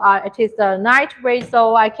 So it is lightweight,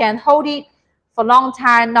 so I can hold it for a long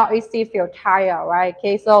time, not easy feel tired, right?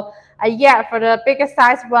 Okay, so yeah, for the bigger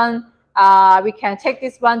size one, we can take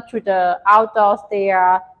this one to the outdoors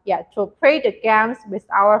there, yeah, to play the games with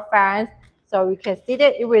our friends. So we can see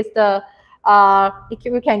that it with the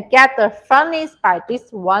we can get the funniest by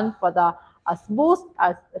this one for the smooth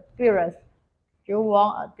experience. You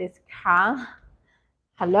want a discount?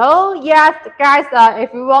 Hello, yes, guys.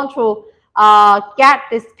 If you want to get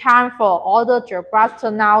discount for order your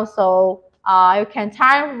blaster now, so you can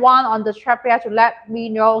type one on the chat here to let me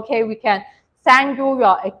know. Okay, we can send you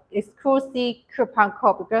your exclusive coupon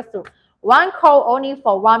code because one code only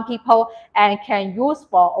for one people and can use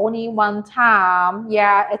for only one time.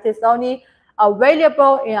 Yeah, it is only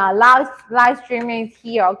available in a live streaming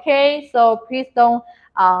here. Okay, so please don't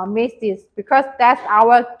miss this because that's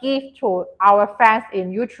our gift to our fans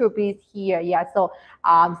in YouTube is here. Yeah, so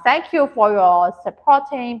thank you for your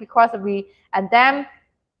supporting because we and then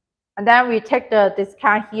we take the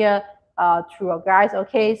discount here to you guys.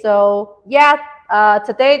 Okay, so yeah,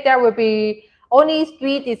 today there will be only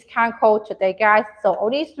 3 discount codes today, guys. So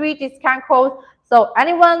only 3 discount codes. So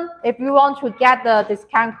anyone, if you want to get the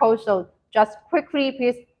discount code, so just quickly,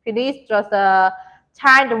 please just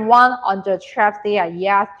type the one on the chat there.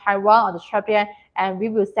 Yes, type one on the chat there, and we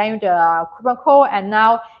will send you the coupon code. And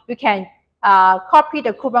now you can copy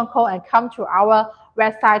the coupon code and come to our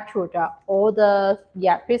website to the order.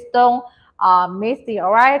 Yeah, please don't miss it.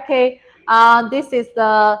 All right, okay. This is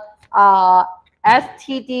the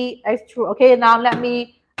STD X2. Okay, now let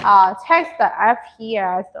me text the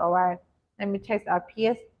FPS. All right, let me text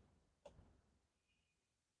FPS.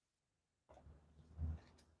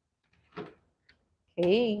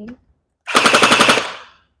 Okay.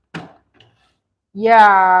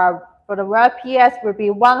 Yeah, for the FPS will be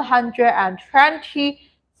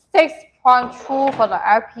 126.2 for the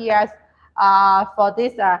FPS. For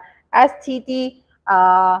this STD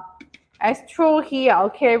X2 here,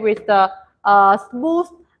 okay, with the smooth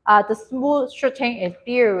shooting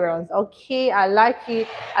experience. Okay, I like it.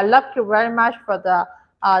 I love it very much for the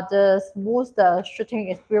smooth shooting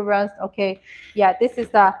experience. Okay, yeah, this is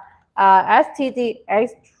the STD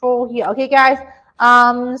X2 here. Okay, guys.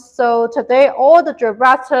 So today all the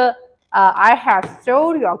blaster I have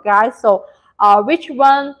showed you guys. So which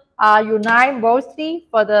one unite mostly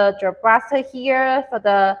for the blaster here for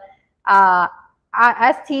the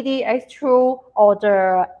STD X2 or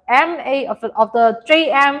the MA of the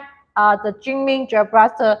JM the Jinming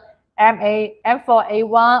blaster MA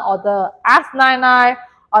M4A1 or the S99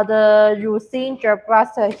 or the Yusin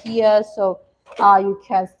blaster here. So you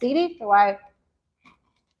can see it, right?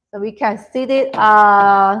 So we can see it.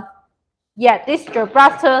 Yeah, this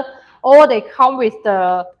blaster, all they come with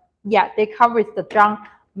the they come with the drum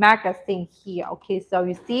magazine here. Okay, so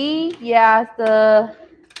you see, yes, the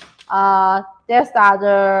there's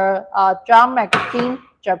the drum magazine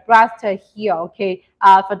blaster here. Okay,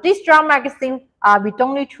 for this drum magazine, we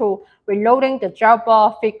don't need to reloading the gel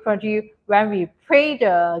ball frequently when we play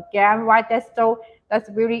the game, right? That's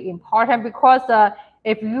really important because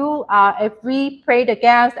if we play the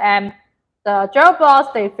games and the gel balls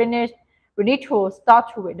they finish, we need to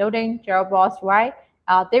start to reloading gel balls, right?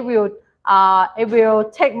 It will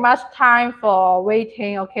take much time for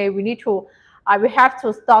waiting. Okay, we have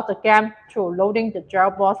to start the game to loading the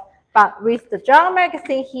gel balls. But with the gel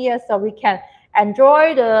magazine here, so we can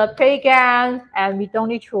enjoy the play games and we don't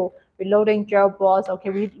need to reloading gel balls. Okay,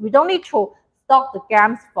 we don't need to stop the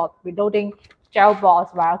games for reloading gel balls,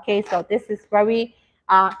 right? Okay, so this is very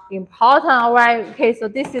important. All right, okay, so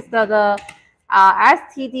this is the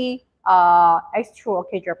STD X2,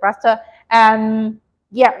 okay, gel blaster. And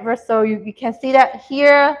yeah, so you can see that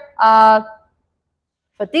here.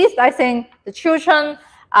 For this, I think the children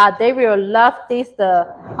they will love this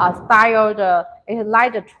style. It's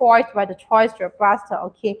like the toys, right? The toys gel blaster,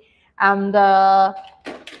 okay. And for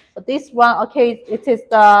this one, okay, it is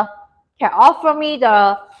the can offer me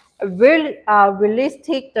the real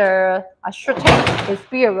realistic shooting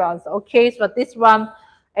experience. Okay, so this one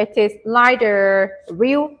it is like the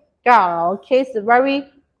real gun. Okay, it's very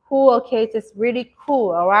cool. Okay, it's really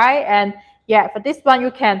cool. All right, and yeah, for this one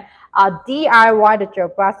you can DIY the gel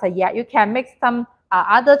blaster. Yeah, you can make some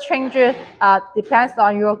other changes. Depends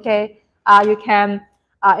on you. Okay, you can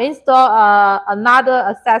install another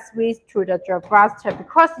accessories to the gel blaster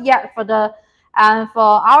because yeah, for the And for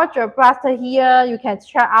our gel blaster here, you can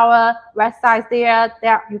check our website there.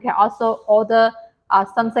 There you can also order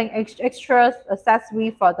something extra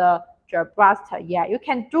accessory for the gel blaster. Yeah, you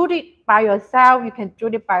can do it by yourself. You can do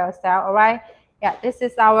it by yourself. All right. Yeah, this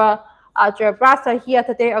is our gel blaster here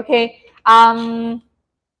today. Okay.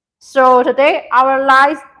 So today our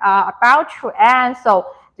live about to end. So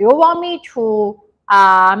do you want me to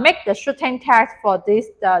make the shooting test for this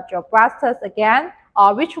gel blasters again,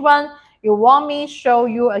 or which one you want me show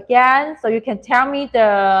you again? So you can tell me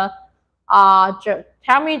the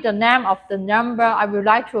name of the number I would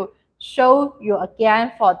like to show you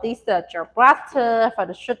again for this gel blaster, for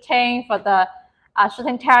the shooting, for the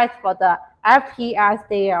shooting test, for the FPS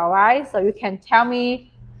there. All right. So you can tell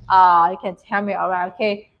me. You can tell me. All right.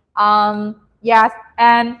 Okay. Yes.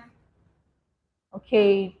 And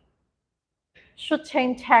okay.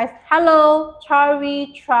 Shooting test. Hello, Troy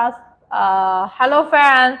Trust. Hello,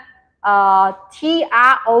 friend.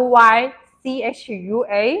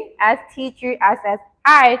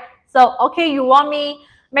 TroyChuaStgSSI. So, okay, you want me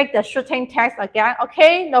make the shooting test again?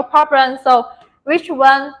 Okay, no problem. So, which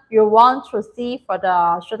one you want to see for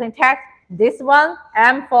the shooting test? This one,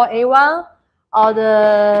 M4A1, or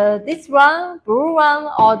this one, blue one,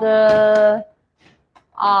 or the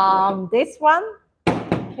this one?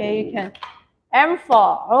 Okay, you can. M4.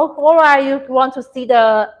 Oh, all right, you want to see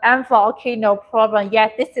the M4? Okay, no problem. Yeah,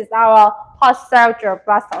 this is our hot cell gel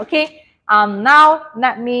blaster. Okay. Now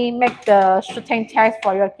let me make the shooting test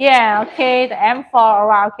for you again. Okay, the M4. All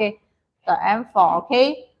right. Okay, the M4.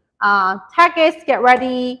 Okay. Targets get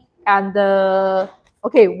ready, and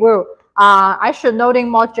okay, well, I should loading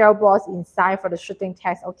more gel balls inside for the shooting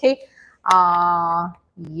test. Okay.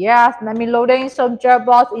 Yes, let me loading some gel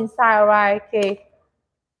balls inside. All right. Okay.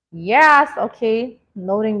 Yes, okay.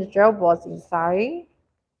 Loading the gel balls inside.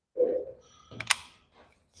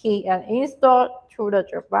 Okay, and install through the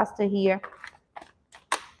gel blaster here.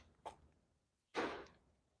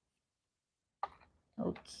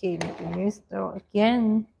 Okay, let me install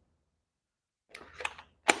again.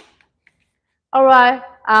 All right.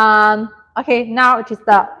 Okay, now it is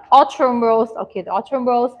the auto mode. Okay, the auto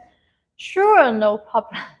mode. Sure, no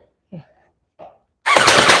problem. Okay.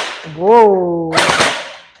 Whoa.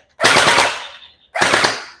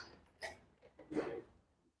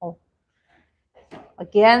 Oh.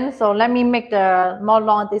 Again, so let me make the more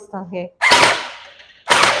long distance here.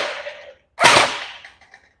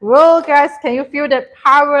 Whoa, guys, can you feel the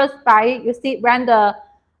power spike? You see, when the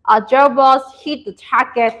gel balls hit the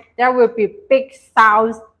target, there will be big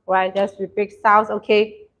sounds, right? There's be big sounds,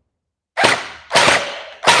 okay?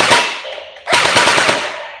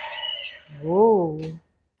 Whoa.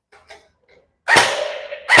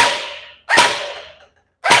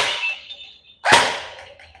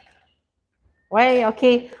 Wait,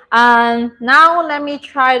 okay. Now let me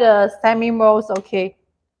try the semi mode, okay?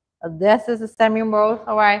 This is the semi mode,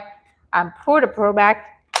 all right? And pull the pro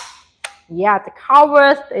back. Yeah, the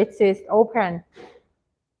covers, it is open.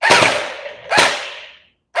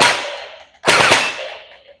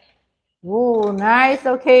 Oh, nice,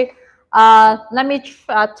 okay. Let me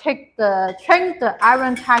change the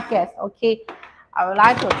iron targets, okay? I would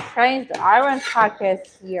like to change the iron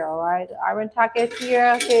targets here, all right? The iron targets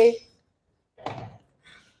here, okay?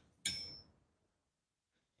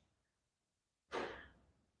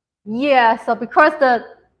 Yeah, so because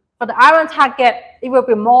for the iron target, it will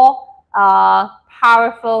be more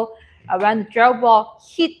powerful when the gel ball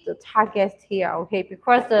hit the target here, okay?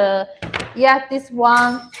 Because this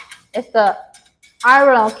one is the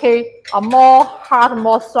iron, okay, a more hard,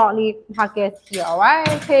 more solid target here, all right,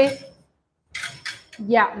 okay?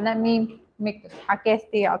 Yeah, let me make the target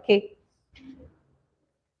there, okay?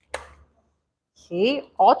 Okay,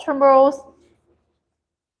 ultramals.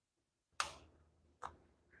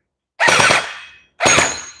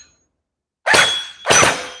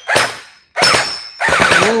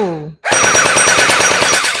 Ooh.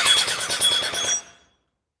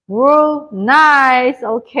 Whoa, nice,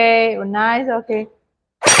 okay, nice, okay.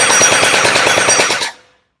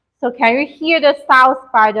 So can you hear the sounds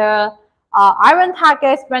by the iron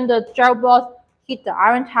targets when the gel balls hit the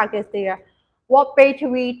iron targets there? What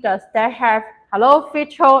battery does that have? Hello,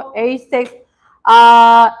 Feature A6.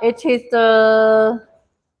 It is the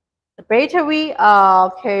battery.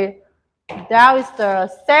 Okay, that is the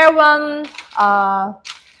 7.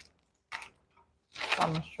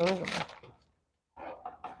 I'm sure.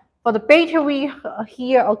 For the battery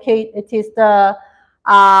here, okay, it is the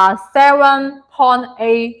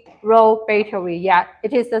 7.8 row battery. Yeah,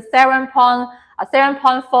 it is a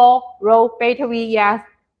 7.4 row battery. Yes.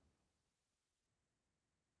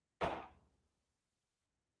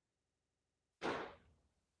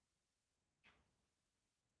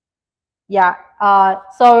 Yeah.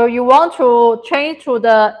 So you want to change to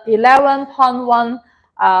the 11.1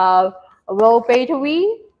 roll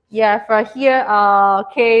battery. Yeah. For here.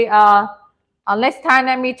 Okay. Next time,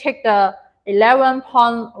 let me take the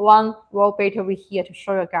 11.1 roll battery here to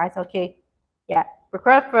show you guys. Okay. Yeah.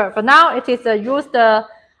 Because for now, it is use the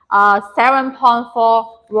 7.4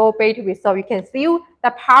 roll battery, so you can feel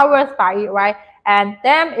the powers by it, right? And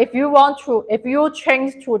then if you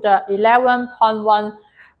change to the 11.1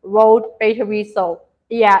 volt battery, so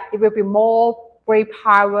yeah, it will be more great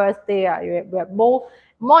powers there. It will be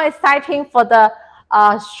more exciting for the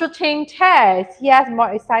shooting test. Yes, more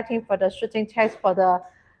exciting for the shooting test for the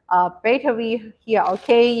battery here.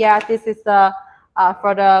 Okay, yeah, this is the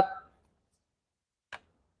for the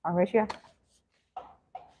返回去啊，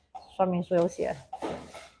说明书有写。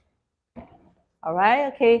All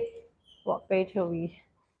right, okay. What battery?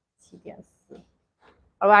 7.4.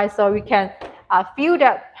 All right, so we can feel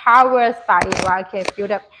the powers by it, right? Okay, feel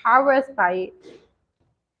the powers by it.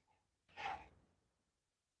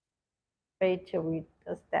 Battery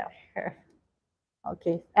does that here.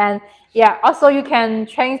 Okay, and yeah, also you can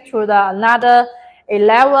change to the another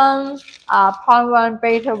 11.1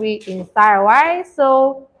 battery inside, right?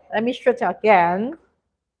 So let me show it again.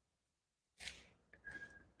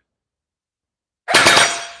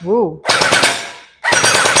 Woo.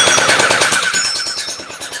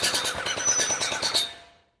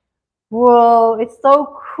 Whoa, it's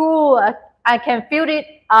so cool. I can feel it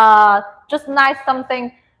just like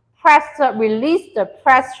something pressure, release the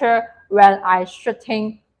pressure when I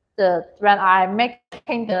when I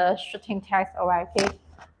making the shooting test. Alright, okay.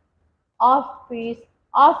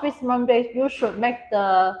 Office Mondays, you should make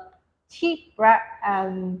the deep breath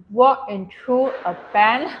and walk into a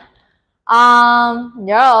band.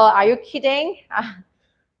 No, are you kidding?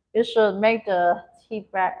 You should make the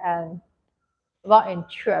deep breath and walk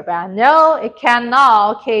into a band. No, it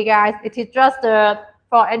cannot. Okay, guys, it is just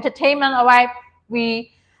for entertainment. Alright,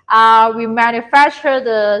 we manufacture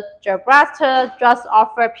the gel blaster, just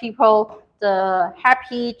offer people the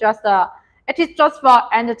happy, it is just for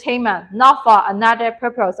entertainment, not for another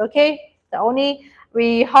purpose. Okay, the only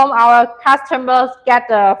we hope our customers get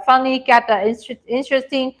the funny, get the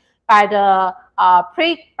interesting by the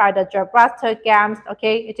by the gel blaster games.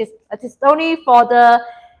 Okay, it is only for the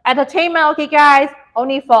entertainment. Okay, guys,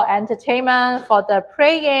 only for entertainment, for the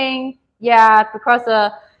playing. Yeah, because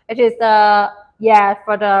it is yeah,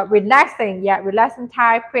 for the relaxing, yeah, relaxing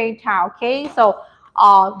time, playing time. Okay, so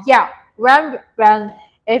yeah, when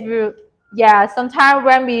if you yeah, sometimes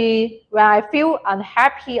when I feel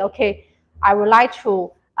unhappy, okay, I would like to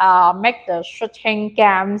make the shooting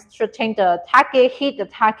games, shooting the target, hit the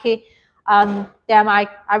target, then I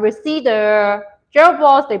will see the gel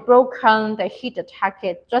balls, they broken, they hit the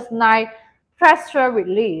target, just like pressure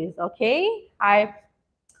release. Okay, I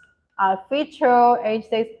feature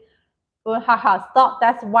H6. Haha, stop.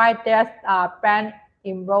 That's why there's a ban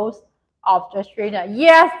in most of the Australia.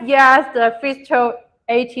 Yes, yes, the feature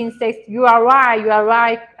 18.6. You are right. You are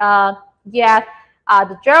right. Yes,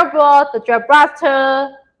 the gel ball, the gel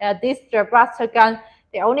blaster, this gel blaster gun,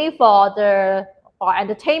 they only for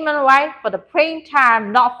entertainment, right? For the playing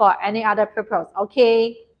time, not for any other purpose.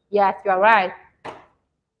 Okay. Yes, you are right.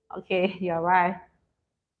 Okay, you are right.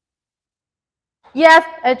 Yes,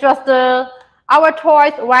 it's just our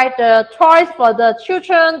toys, right? The toys for the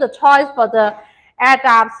children, the toys for the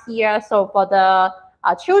adults here. So for the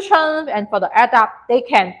children and for the adults, they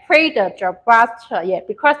can play the gel blaster, yeah,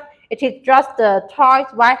 because it is just the toys,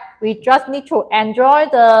 right? We just need to enjoy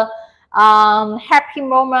the happy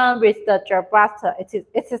moment with the gel blaster.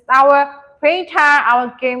 It is our play time,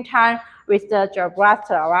 our game time with the gel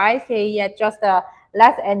blaster, right? So yeah, just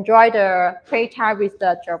let's enjoy the playtime with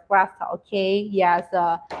the gel blaster. Okay, yes.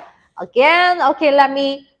 Again, okay, let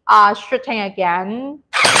me shooting again.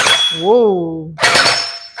 Whoa.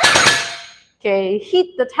 Okay,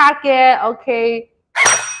 hit the target. Okay.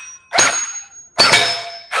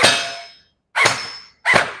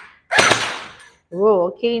 Whoa,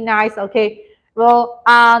 okay, nice. Okay. Well,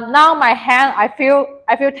 now my hand, I feel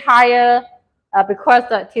tired because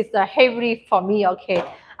it is heavy for me. Okay.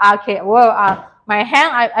 Okay. Well, my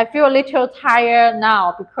hand, I feel a little tired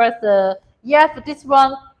now because yes, this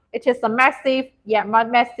one it is a massive, yeah,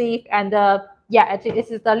 massive, and yeah, it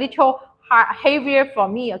is a little heavier for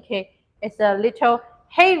me. Okay, it's a little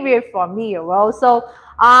heavier for me. Well, so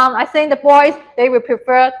I think the boys they will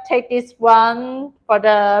prefer take this one for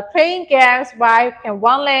the playing games, right? And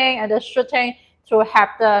one lane and the shooting to have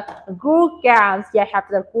the good games. Yeah, have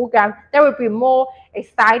the good games. That will be more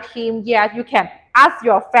exciting. Yeah, you can ask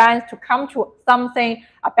your friends to come to something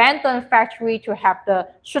abandoned factory to have the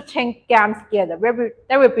shooting games together.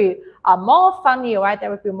 That will be more funny, right? That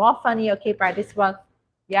will be more funny. Okay, by this one,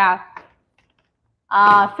 yeah.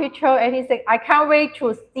 Feature 86. I can't wait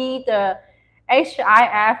to see the HIF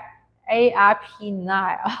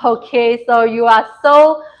ARP9. Okay, so you are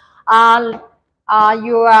so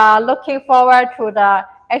you are looking forward to the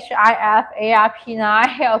HIF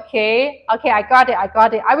ARP9. Okay, okay, I got it. I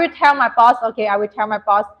got it. I will tell my boss. Okay, I will tell my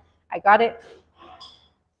boss. I got it.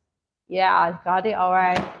 Yeah, I got it. All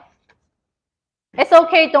right. It's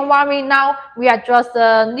okay, don't worry. Now we are just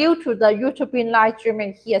new to the YouTube live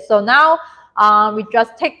streaming here. So now we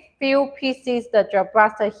just take few pieces the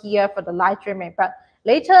jailbreaker here for the live streaming. But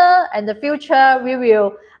later in the future, we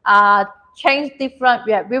will change different.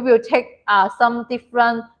 Yeah, we will take some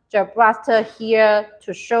different jailbreaker here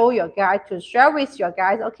to show your guys, to share with your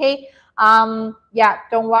guys. Okay. Yeah,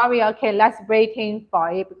 don't worry. Okay, let's waiting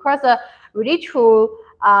for it because we need to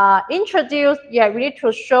introduce, yeah, we need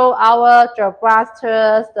to show our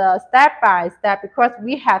jailbreakers the step by step because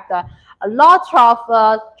we have a lot of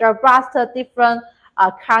jailbreaker different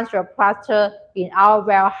kinds of jailbreaker in our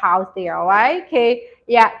warehouse there. All right, okay,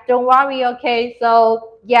 yeah, don't worry. Okay,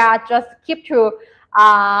 so yeah, just keep to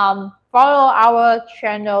follow our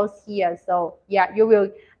channels here. So yeah, you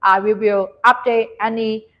will we will update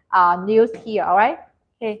any news here. All right,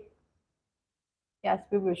 okay. Yes,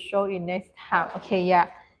 we will show you next time. Okay, yeah.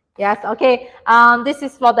 Yes, okay. This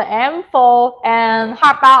is for the M4. And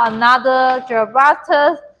how about another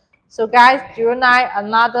jailbreaker? So guys, Gen8,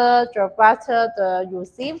 another jailbreaker you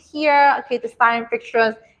see here. Okay, the science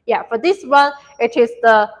fiction. Yeah, for this one, it is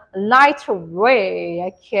the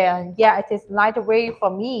lightweight. Yeah, it is lightweight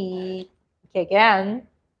for me. Okay, again.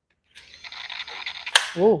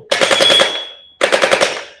 Ooh.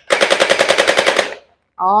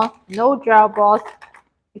 Oh, no gel balls.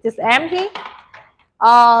 It is empty.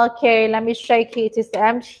 Okay, let me shake it. It's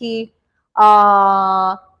empty.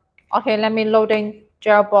 Okay, let me loading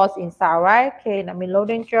gel balls inside, right? Okay, let me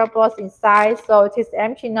loading gel balls inside. So it is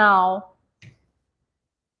empty now.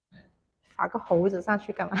 发个猴子上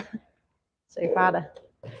去干嘛？谁发的？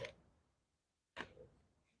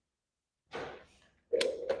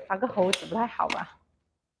发个猴子不太好吧？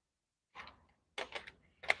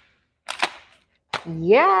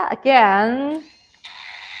 Yeah, again.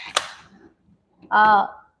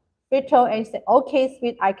 Virtual and say, okay,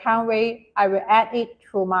 sweet, I can't wait. I will add it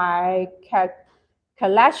to my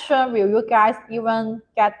collection. Will you guys even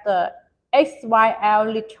get the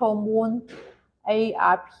XYL Little Moon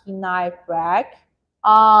ARP9 black?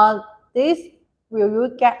 This will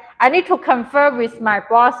you get? I need to confirm with my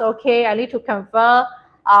boss. Okay, I need to confirm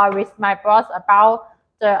with my boss about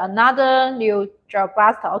the another new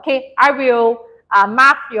jailbreaker. Okay, I will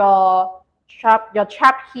mark your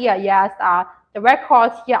chat here. Yes, the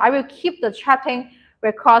records here. I will keep the chatting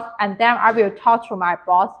records and then I will talk to my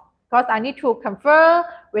boss because I need to confirm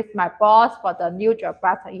with my boss for the new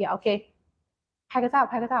jailbreaker here. Okay, 拍个照，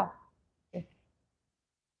拍个照。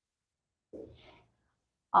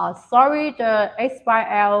Sorry, the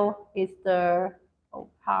XYL is the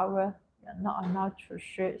power. Yeah, no, I'm not too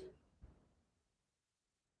sure.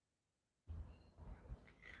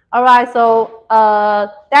 All right, so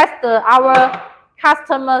that's our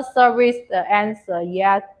customer service answer.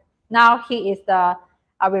 Yes, now he is the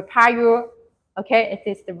reply you. Okay, it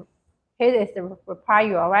is the reply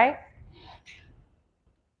you. All right.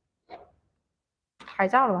 拍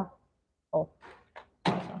照了吗？哦。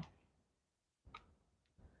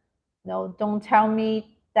No, don't tell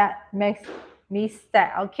me that makes me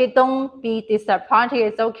sad. Okay, don't be disappointed.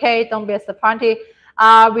 It's okay. Don't be disappointed.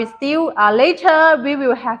 We still later we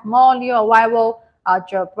will have more new arrival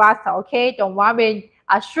jailbreaker. Okay, don't worry.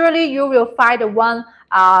 Surely you will find the one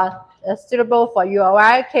suitable for you.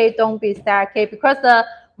 Alright. Okay, don't be sad. Okay, because the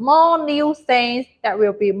more new things that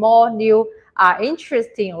will be more new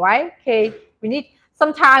interesting. Right. Okay, we need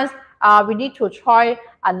sometimes. We need to try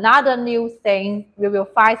another new thing. We will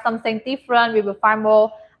find something different. We will find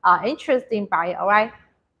more interesting by it. All right.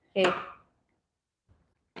 Okay.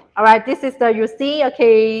 All right. This is the you see.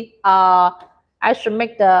 Okay. I should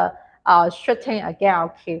make the shooting again.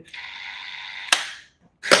 Okay.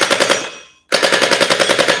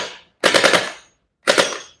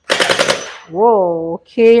 Whoa.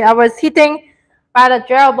 Okay. I was hitting by the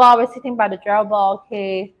gel ball. I was hitting by the gel ball.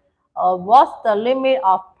 Okay. What's the limit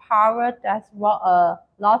of power? That's what a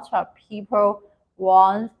lot of people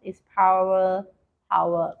want is power.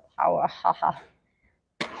 Haha.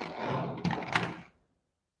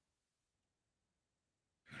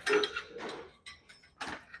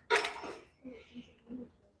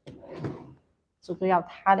 主歌要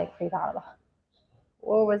他的可以打了吧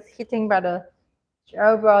 ？What was hitting by the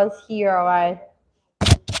jailbirds here, right?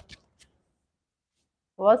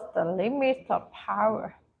 What's the limit of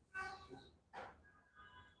power?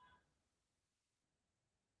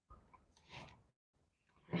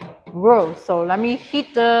 Whoa, so let me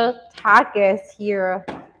hit the targets here.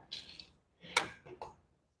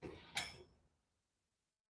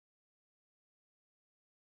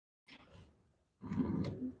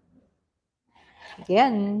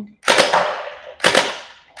 Again.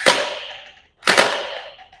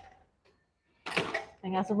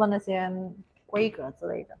 应该是问那些规格之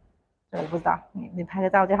类的，我不知道，你拍个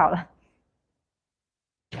照就好了。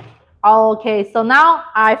Okay, so now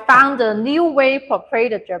I found a new way to play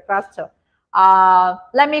the Jetbuster.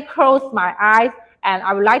 Let me close my eyes and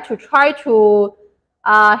I would like to try to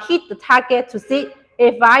hit the target to see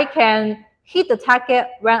if I can hit the target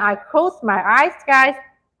when I close my eyes, guys.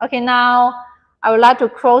 Okay, now I would like to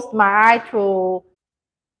close my eye to.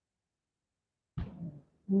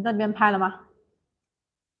 你那边拍了吗？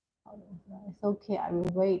 It's okay, I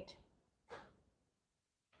will wait.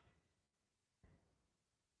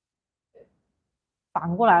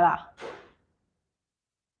 反过来了。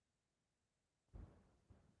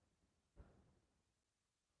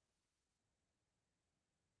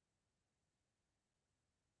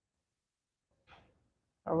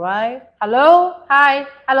All right. Hello. Hi.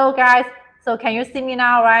 Hello, guys. So can you see me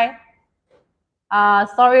now, right?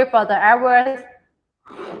 Sorry for the errors.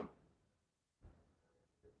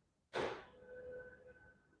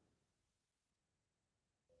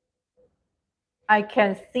 I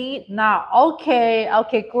can see now. Okay.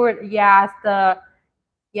 Okay. Good. Yes.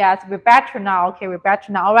 Yes. We're better now. Okay. We're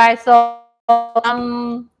better now. All right. So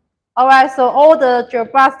All right. So all the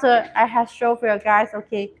Jetbuster I have shown for you guys.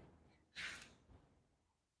 Okay.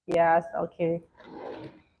 Yes. Okay.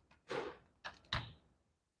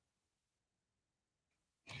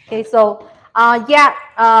 Okay, so yeah,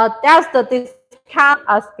 that's the discount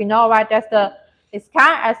spinel, right? That's the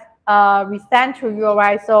discount as we send to you,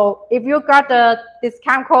 right? So if you got the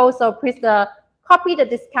discount code, so please copy the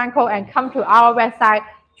discount code and come to our website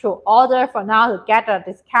to order for now to get a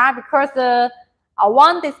discount, because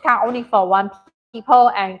one discount only for one people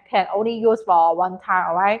and can only use for one time.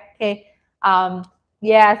 All right. Okay.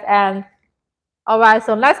 Yes, and all right.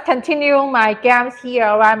 So let's continue my games here.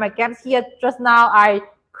 All right. My games here just now I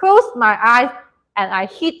close my eyes and I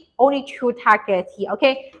hit only 2 targets here.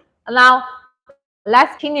 Okay, now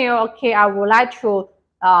let's continue. Okay, I would like to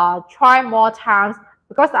try more times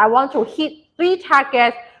because I want to hit 3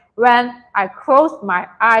 targets when I close my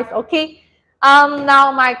eyes. Okay,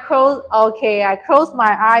 now I close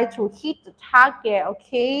my eye to hit the target.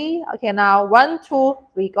 Okay, now 1, 2,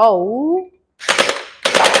 3, go.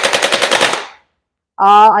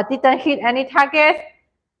 I didn't hit any targets.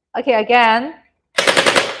 Okay, again.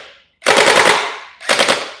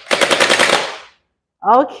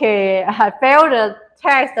 Okay, I failed the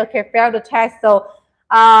test. Okay, failed the test. So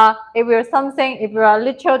it will something, it will a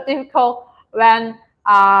little difficult when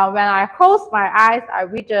I close my eyes, I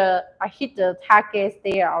hit the targets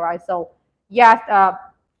there. All right. So yes,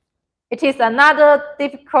 it is another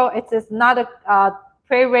difficult. It is another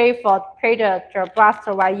play way for play the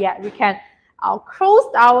Jetbuster. Right? Yeah, we can close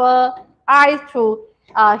our eyes to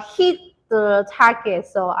hit the target.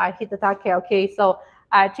 So I hit the target. Okay, so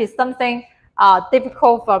it is something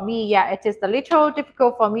difficult for me. Yeah, it is a little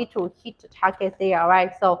difficult for me to hit the target there. All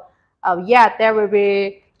right. So yeah, there will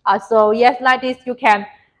be. So yes, like this, you can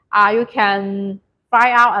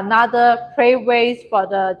find out another play ways for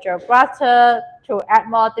the Jetbuster to add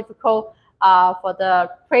more difficult for the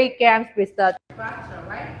play games with the Jetbuster,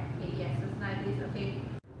 right? Okay, yes, it's like this. Okay.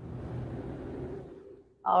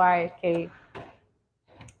 All right. Okay.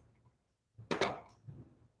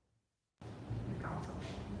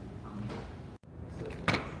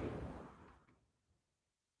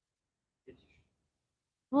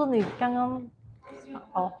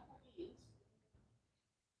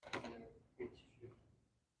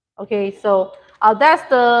 Okay, so that's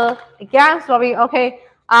the game story. Okay.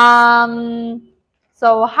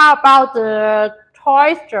 So how about the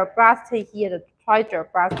toy Jetbuster here? The toy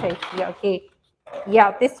Jetbuster here. Okay.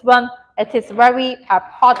 Yeah, this one it is very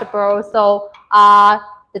portable. So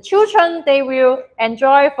the children they will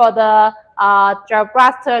enjoy for the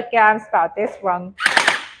Jetbuster games about this one.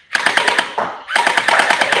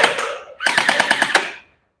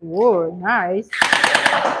 Whoa, nice.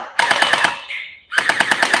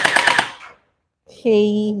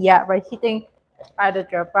 Okay, yeah, we're hitting by the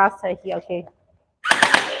Jetbuster here. Okay.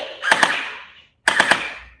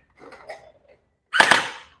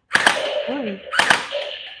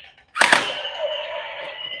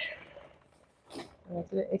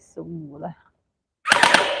 这个 X5了。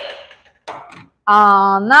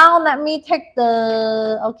Now let me take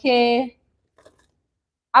the okay.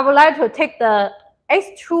 I would like to take the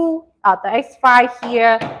X2, the X5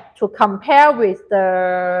 here to compare with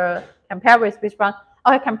which one?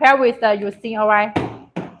 Okay, compare with the using. All right.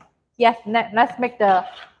 Yes, let's make the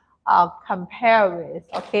compare with.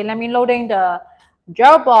 Okay, let me loading the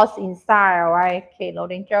gel box inside. All right. Okay,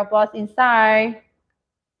 loading gel box inside.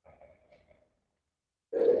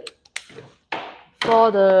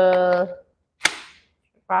 For the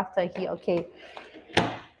faster here. Okay.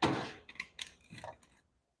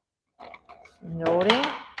 Loading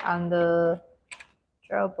on the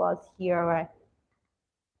gel box here. All right.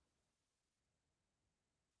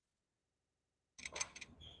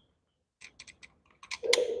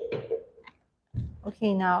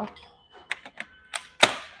 Okay, now.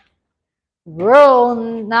 Well,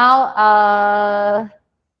 now,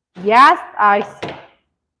 yes,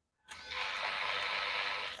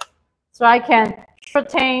 so I can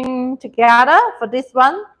shooting together for this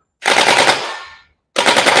one.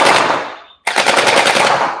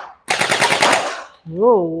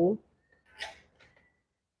 Whoa.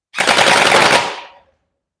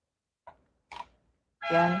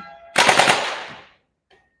 Again.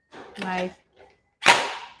 Nice.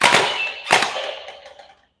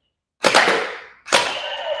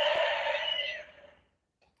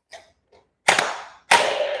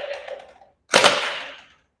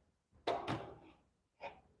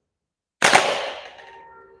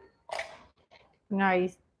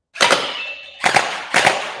 Nice.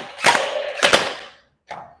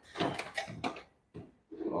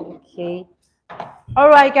 Okay. All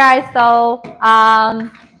right, guys. So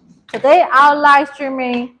today our live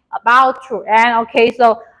streaming about to end. Okay.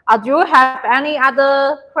 So do you have any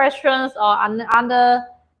other questions or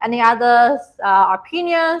any other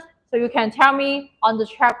opinions? So you can tell me on the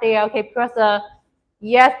chat there. Okay. Because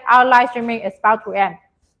yes, our live streaming is about to end.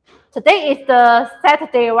 Today is the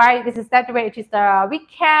Saturday, right? This is Saturday. It is the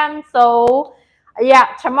weekend. So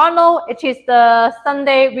yeah, tomorrow it is the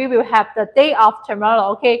Sunday. We will have the day of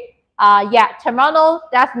tomorrow. Okay. Yeah, tomorrow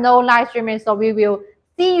there's no live streaming, so we will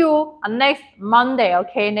see you next Monday.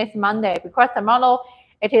 Okay, next Monday, because tomorrow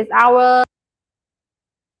it is our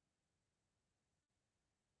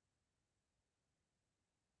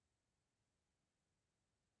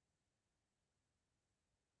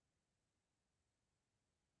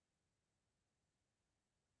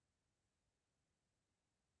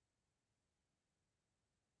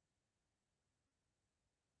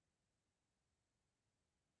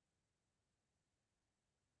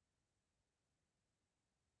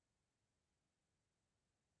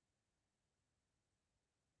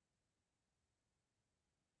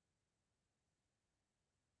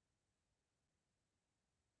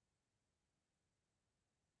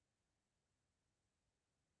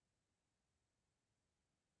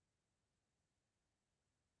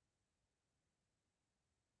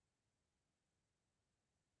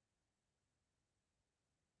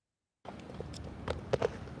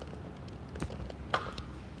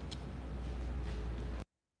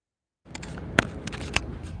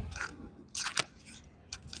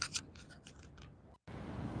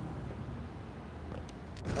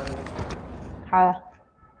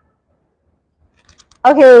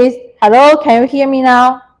okay. Hello, can you hear me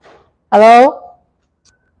now? Hello.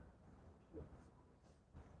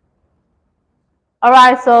 All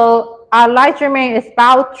right. So our live streaming is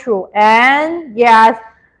about to end. Yes.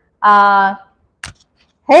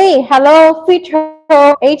 Hey, hello, feature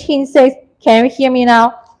 186. Can you hear me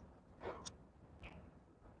now?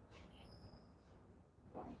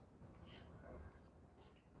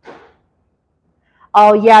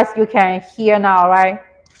 Oh, yes, you can hear now, right?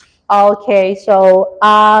 Okay, so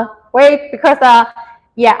wait, because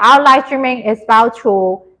yeah, our live streaming is about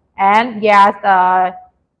to end. Yes,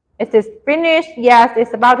 it is finished. Yes,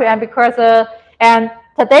 it's about to end because and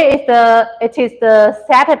today is the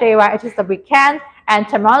Saturday, right? It is the weekend, and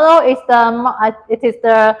tomorrow is it is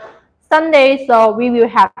the Sunday, so we will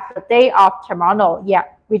have the day off tomorrow. Yeah,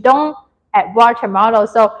 we don't at work tomorrow,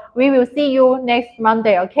 so we will see you next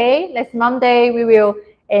Monday. Okay, next Monday we will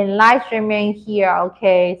in live streaming here.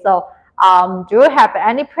 Okay, so do you have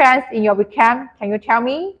any plans in your weekend? Can you tell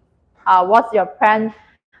me? What's your plan?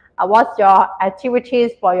 What's your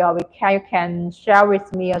activities for your weekend? You can share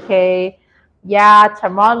with me. Okay. Yeah,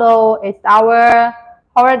 tomorrow is our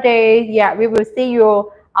holiday. Yeah, we will see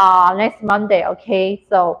you next Monday. Okay.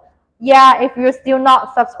 So yeah, if you still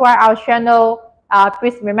not subscribe our channel,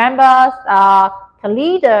 please remember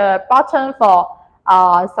click the button for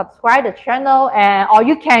subscribe the channel, and or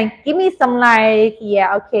you can give me some like.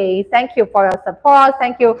 Yeah, okay. Thank you for your support.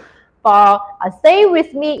 Thank you for stay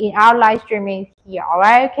with me in our live streaming here. All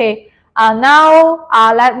right, okay. Now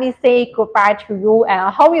let me say goodbye to you, and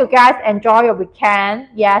I hope you guys enjoy your weekend.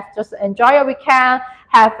 Yes, just enjoy your weekend.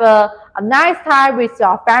 Have a nice time with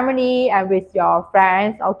your family and with your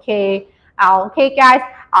friends. Okay. Okay, guys.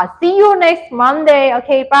 See you next Monday.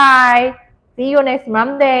 Okay, bye. See you next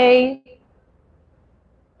Monday.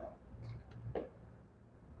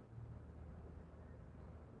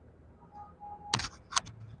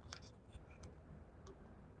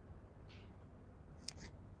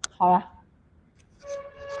 好了。